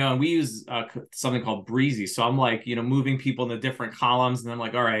 You know, and we use something called Breezy. So I'm like, you know, moving people into different columns. And I'm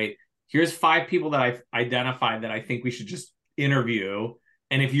like, all right, here's 5 people that I've identified that I think we should just interview.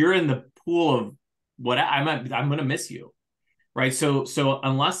 And if you're in the pool of what I'm going to miss you. Right. So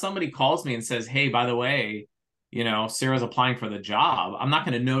unless somebody calls me and says, hey, by the way, you know, Sarah's applying for the job, I'm not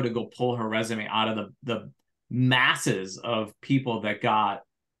going to know to go pull her resume out of the masses of people that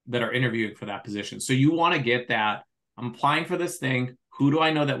are interviewing for that position. So you want to get that. I'm applying for this thing. Who do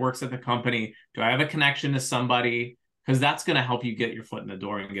I know that works at the company? Do I have a connection to somebody? Because that's going to help you get your foot in the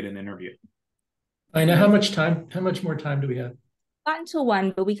door and get an interview. I know. How much more time do we have? Not until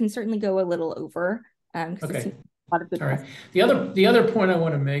 1, but we can certainly go a little over. Okay. A lot of good All right. The other point I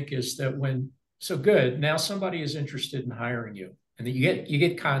want to make is that good, now somebody is interested in hiring you, and that you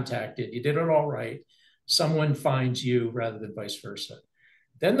get contacted, you did it all right. Someone finds you rather than vice versa.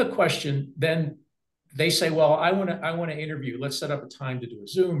 Then they say, well, I want to interview. Let's set up a time to do a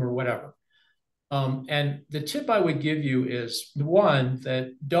Zoom or whatever. And the tip I would give you is, one,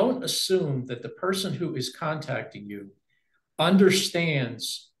 that don't assume that the person who is contacting you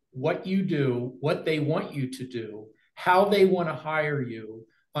understands what you do, what they want you to do, how they want to hire you,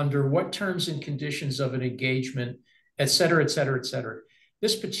 under what terms and conditions of an engagement, et cetera, et cetera, et cetera.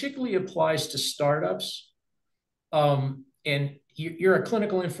 This particularly applies to startups. And you're a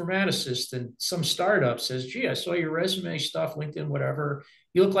clinical informaticist, and some startup says, gee, I saw your resume stuff, LinkedIn, whatever.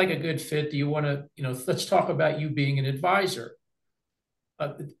 You look like a good fit. Do you want to, let's talk about you being an advisor.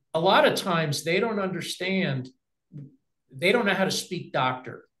 A lot of times they don't understand, they don't know how to speak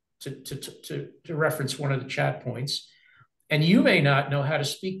doctor, to reference one of the chat points. And you may not know how to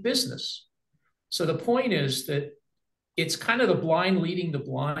speak business. So the point is that it's kind of the blind leading the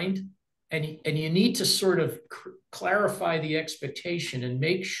blind. And you need to sort of clarify the expectation and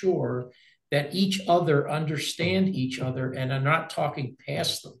make sure that each other understand each other and are not talking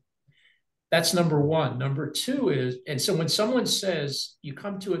past them. That's number one. Number two is, and so when someone says, you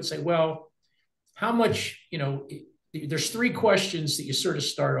come to it and say, well, how much, there's 3 questions that you sort of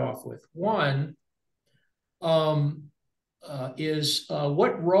start off with. One is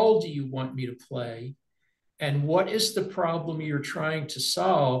what role do you want me to play? And what is the problem you're trying to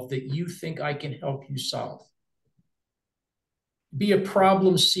solve that you think I can help you solve? Be a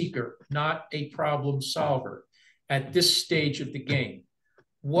problem seeker, not a problem solver at this stage of the game.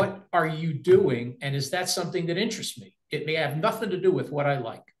 What are you doing? And is that something that interests me? It may have nothing to do with what I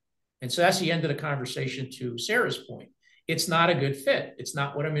like. And so that's the end of the conversation to Sarah's point. It's not a good fit. It's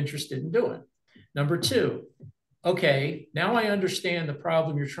not what I'm interested in doing. Number 2, okay, now I understand the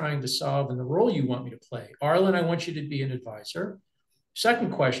problem you're trying to solve and the role you want me to play. Arlen, I want you to be an advisor.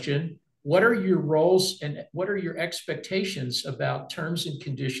 Second question, what are your roles and what are your expectations about terms and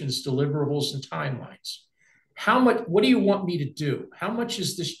conditions, deliverables, and timelines? What do you want me to do? How much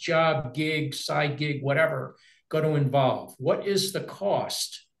is this job, gig, side gig, whatever, going to involve? What is the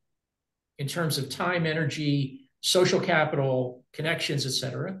cost in terms of time, energy, social capital, connections, et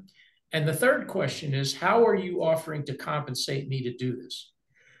cetera? And the third question is, how are you offering to compensate me to do this?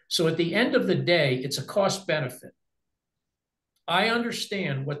 So at the end of the day, it's a cost benefit. I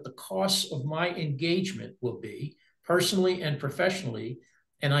understand what the costs of my engagement will be, personally and professionally,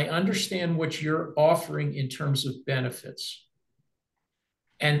 and I understand what you're offering in terms of benefits.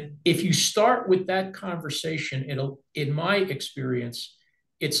 And if you start with that conversation, in my experience,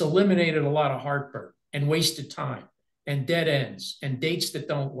 it's eliminated a lot of heartburn and wasted time and dead ends and dates that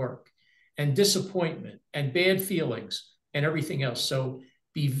don't work and disappointment and bad feelings and everything else. So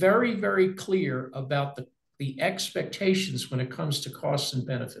be very, very clear about the expectations when it comes to costs and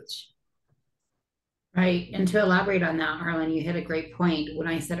benefits. Right. And to elaborate on that, Arlen, you hit a great point. When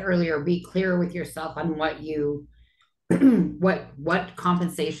I said earlier, be clear with yourself on what you, what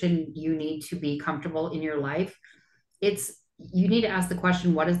compensation you need to be comfortable in your life. You need to ask the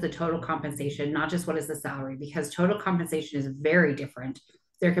question, what is the total compensation, not just what is the salary, because total compensation is very different.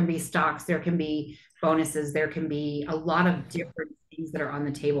 There can be stocks, there can be bonuses, there can be a lot of different things that are on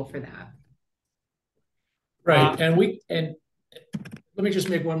the table for that. Right. And let me just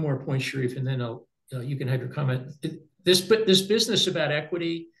make one more point, Sharief, and then you can have your comment. This business about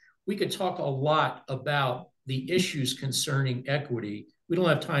equity, we could talk a lot about the issues concerning equity. We don't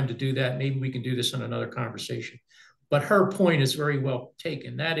have time to do that. Maybe we can do this in another conversation. But her point is very well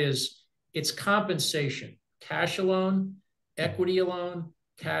taken. That is, it's compensation, cash alone, equity alone,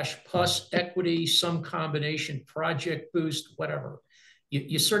 cash plus equity, some combination, project boost, whatever.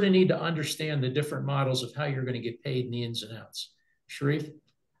 You sort of need to understand the different models of how you're going to get paid in the ins and outs. Sharief?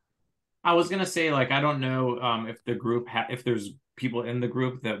 I was going to say, I don't know if the group, if there's people in the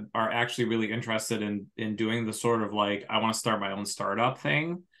group that are actually really interested in doing the sort of I want to start my own startup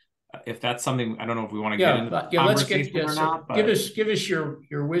thing. If that's something, I don't know if we want to get into the conversation or not. But... Give us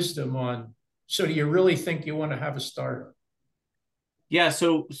your wisdom on, so do you really think you want to have a startup? Yeah,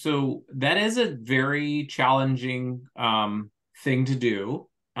 so that is a very challenging thing to do,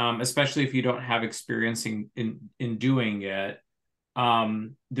 especially if you don't have experience in doing it.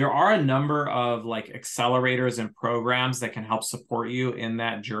 There are a number of accelerators and programs that can help support you in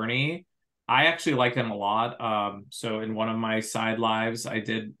that journey. I actually like them a lot. So in one of my side lives, I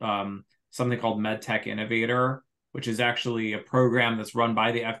did something called MedTech Innovator, which is actually a program that's run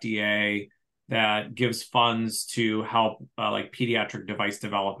by the FDA that gives funds to help like pediatric device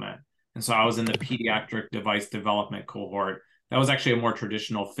development. And so I was in the pediatric device development cohort. That was actually a more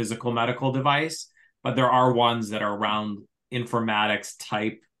traditional physical medical device, but there are ones that are around informatics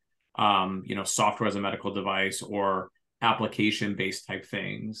type, software as a medical device or application-based type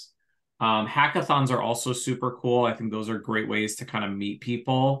things. Hackathons are also super cool. I think those are great ways to kind of meet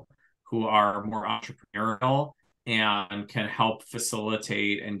people who are more entrepreneurial and can help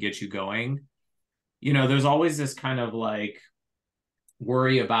facilitate and get you going. There's always this kind of like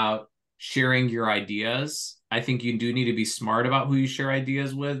worry about sharing your ideas. I think you do need to be smart about who you share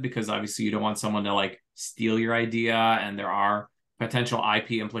ideas with, because obviously you don't want someone to like steal your idea, and there are potential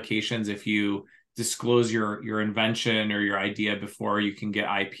IP implications if you disclose your invention or your idea before you can get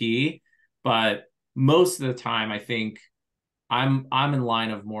IP. But most of the time, I think I'm in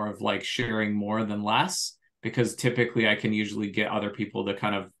line of more of like sharing more than less, because typically I can usually get other people to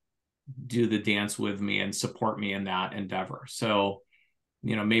kind of do the dance with me and support me in that endeavor. So,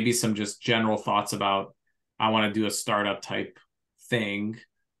 maybe some just general thoughts about, I want to do a startup type thing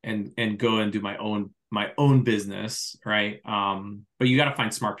and go and do my own business, right? But you got to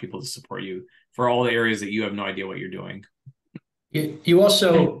find smart people to support you for all the areas that you have no idea what you're doing. You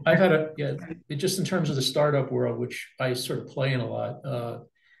also, I've had just in terms of the startup world, which I sort of play in a lot,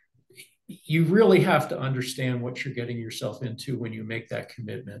 you really have to understand what you're getting yourself into when you make that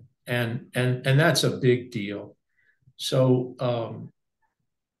commitment. And that's a big deal. So,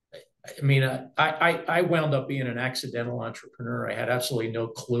 I wound up being an accidental entrepreneur. I had absolutely no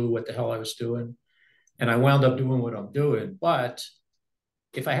clue what the hell I was doing. And I wound up doing what I'm doing. But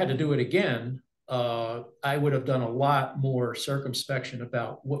if I had to do it again, I would have done a lot more circumspection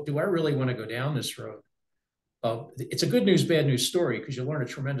about, what do I really want to go down this road? It's a good news, bad news story, because you learn a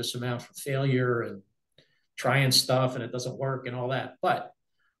tremendous amount from failure and trying stuff and it doesn't work and all that. But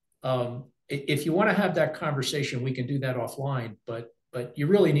if you want to have that conversation, we can do that offline. But you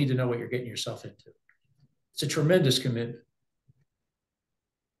really need to know what you're getting yourself into. It's a tremendous commitment.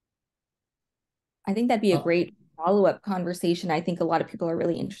 I think that'd be a great follow-up conversation. I think a lot of people are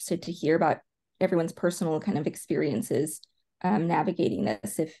really interested to hear about everyone's personal kind of experiences navigating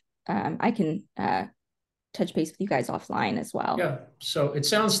this. If I can touch base with you guys offline as well. Yeah, so it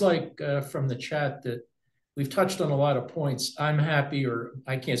sounds like from the chat that we've touched on a lot of points. I'm happy, or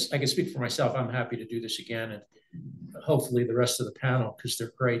I can speak for myself. I'm happy to do this again, and hopefully the rest of the panel, because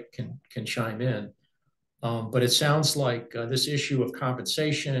they're great, can chime in. But it sounds like this issue of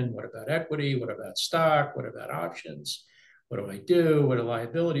compensation, what about equity? What about stock? What about options? What do I do? What are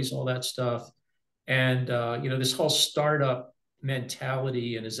liabilities? All that stuff. And, this whole startup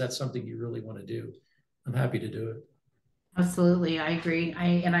mentality, and is that something you really want to do? I'm happy to do it. Absolutely. I agree. I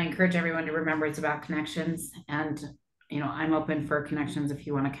encourage everyone to remember it's about connections, and, I'm open for connections if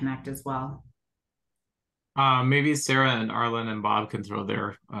you want to connect as well. Maybe Sarah and Arlen and Bob can throw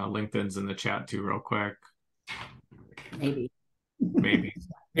their LinkedIns in the chat too, real quick. Maybe.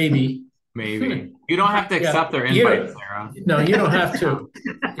 You don't have to accept their invite, Sarah. No, you don't have to.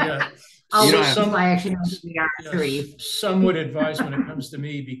 Yeah. I actually know we are, Sharief. Some would advise, when it comes to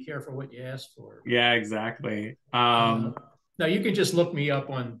me, be careful what you ask for. Yeah, exactly. No, you can just look me up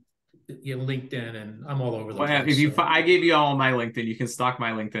on LinkedIn, and I'm all over the place. If I gave you all my LinkedIn, you can stalk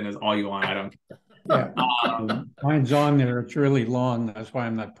my LinkedIn as all you want. I don't care. Yeah. Mine's on there. It's really long. That's why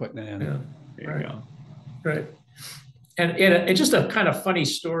I'm not putting it in. Yeah. There you go. Right. And just a kind of funny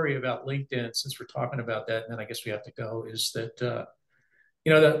story about LinkedIn, since we're talking about that, and then I guess we have to go, is that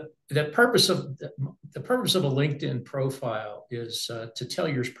the purpose of a LinkedIn profile is to tell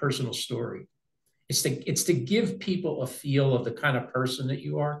your personal story. It's to give people a feel of the kind of person that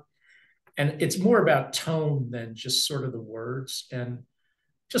you are, and it's more about tone than just sort of the words. And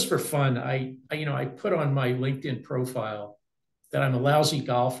just for fun, I put on my LinkedIn profile that I'm a lousy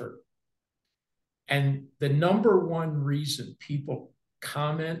golfer. And the number one reason people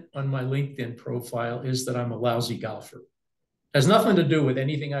comment on my LinkedIn profile is that I'm a lousy golfer. It has nothing to do with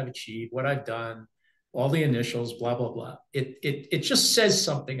anything I've achieved, what I've done, all the initials, blah, blah, blah. It just says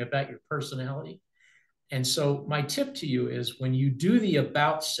something about your personality. And so my tip to you is, when you do the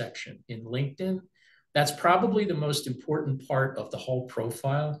about section in LinkedIn, that's probably the most important part of the whole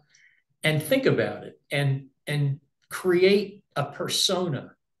profile. And think about it and create a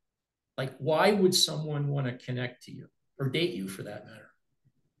persona. Like, why would someone want to connect to you or date you, for that matter?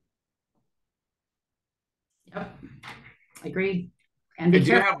 Yep, agreed. And did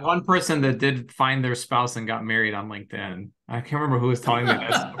you have one person that did find their spouse and got married on LinkedIn? I can't remember who was telling me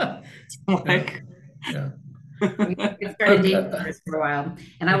this. Like, yeah. We started dating for a while,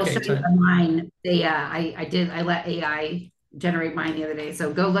 and I will show you mine. I let AI generate mine the other day.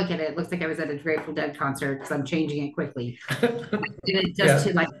 So go look at it. It looks like I was at a Grateful Dead concert because I'm changing it quickly. Just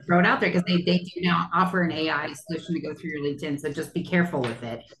to like throw it out there because they do now offer an AI solution to go through your LinkedIn. So just be careful with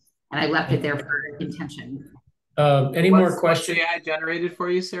it. And I left it there for intention. Any more questions? What's AI generated for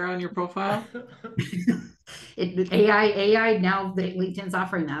you, Sarah, on your profile? AI now that LinkedIn's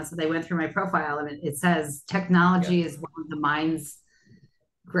offering that. So they went through my profile and it says technology is one of the mind's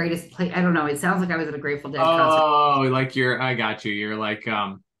greatest play. I don't know. It sounds like I was at a Grateful Dead concert. Oh, like I got you. You're like,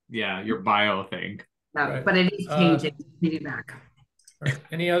 yeah, your bio thing. No, right. But it is changing. Meeting back. Right.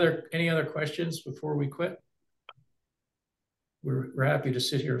 Any other questions before we quit? We're happy to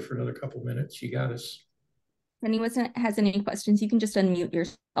sit here for another couple minutes. You got us. If anyone has any questions, you can just unmute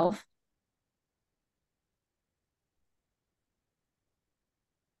yourself.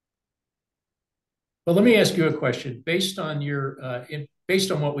 Well, let me ask you a question. Based on your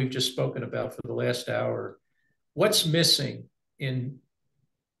based on what we've just spoken about for the last hour, what's missing in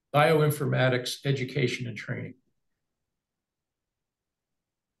bioinformatics education and training?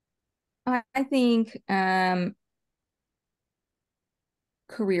 I think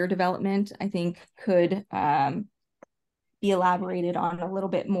career development, I think, could be elaborated on a little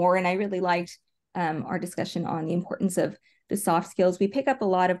bit more. And I really liked our discussion on the importance of the soft skills. We pick up a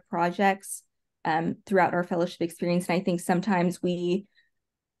lot of projects throughout our fellowship experience. And I think sometimes we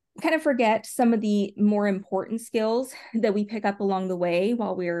kind of forget some of the more important skills that we pick up along the way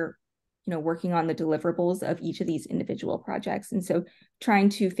while we're working on the deliverables of each of these individual projects. And so trying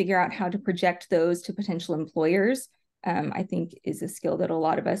to figure out how to project those to potential employers, I think is a skill that a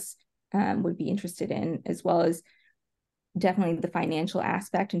lot of us would be interested in, as well as definitely the financial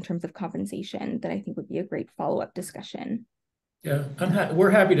aspect in terms of compensation that I think would be a great follow-up discussion. Yeah, we're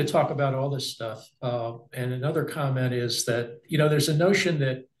happy to talk about all this stuff. And another comment is that, there's a notion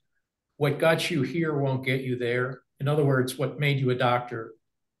that what got you here won't get you there. In other words, what made you a doctor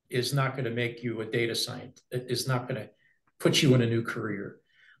is not going to make you a data scientist. It is not going to put you in a new career.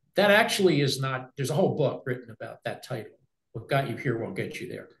 That actually is not, there's a whole book written about that title. What got you here won't get you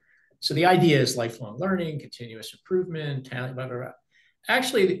there. So the idea is lifelong learning, continuous improvement, talent, blah, blah, blah.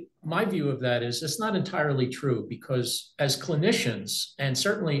 Actually, my view of that is it's not entirely true, because as clinicians, and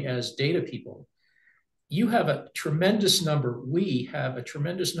certainly as data people, we have a tremendous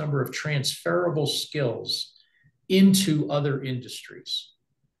number of transferable skills into other industries.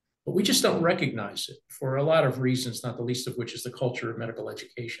 But we just don't recognize it for a lot of reasons, not the least of which is the culture of medical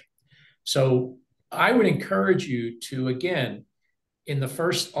education. So I would encourage you to, again, in the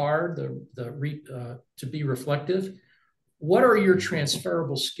first R, to be reflective. What are your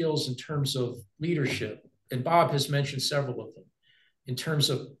transferable skills in terms of leadership? And Bob has mentioned several of them. In terms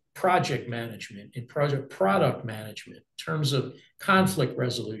of project management, in product management, in terms of conflict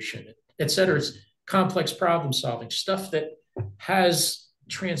resolution, et cetera. It's complex problem solving, stuff that has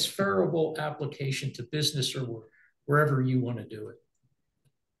transferable application to business or wherever you want to do it.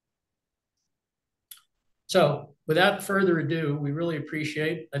 So without further ado, we really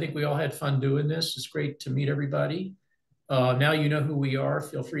appreciate, I think we all had fun doing this. It's great to meet everybody. Now you know who we are.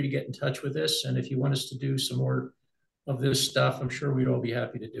 Feel free to get in touch with us. And if you want us to do some more of this stuff, I'm sure we'd all be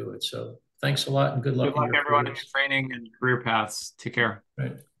happy to do it. So thanks a lot and good luck. Good luck, everyone, in your training and career paths. Take care.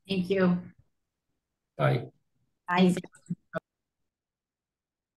 Right. Thank you. Bye. Bye.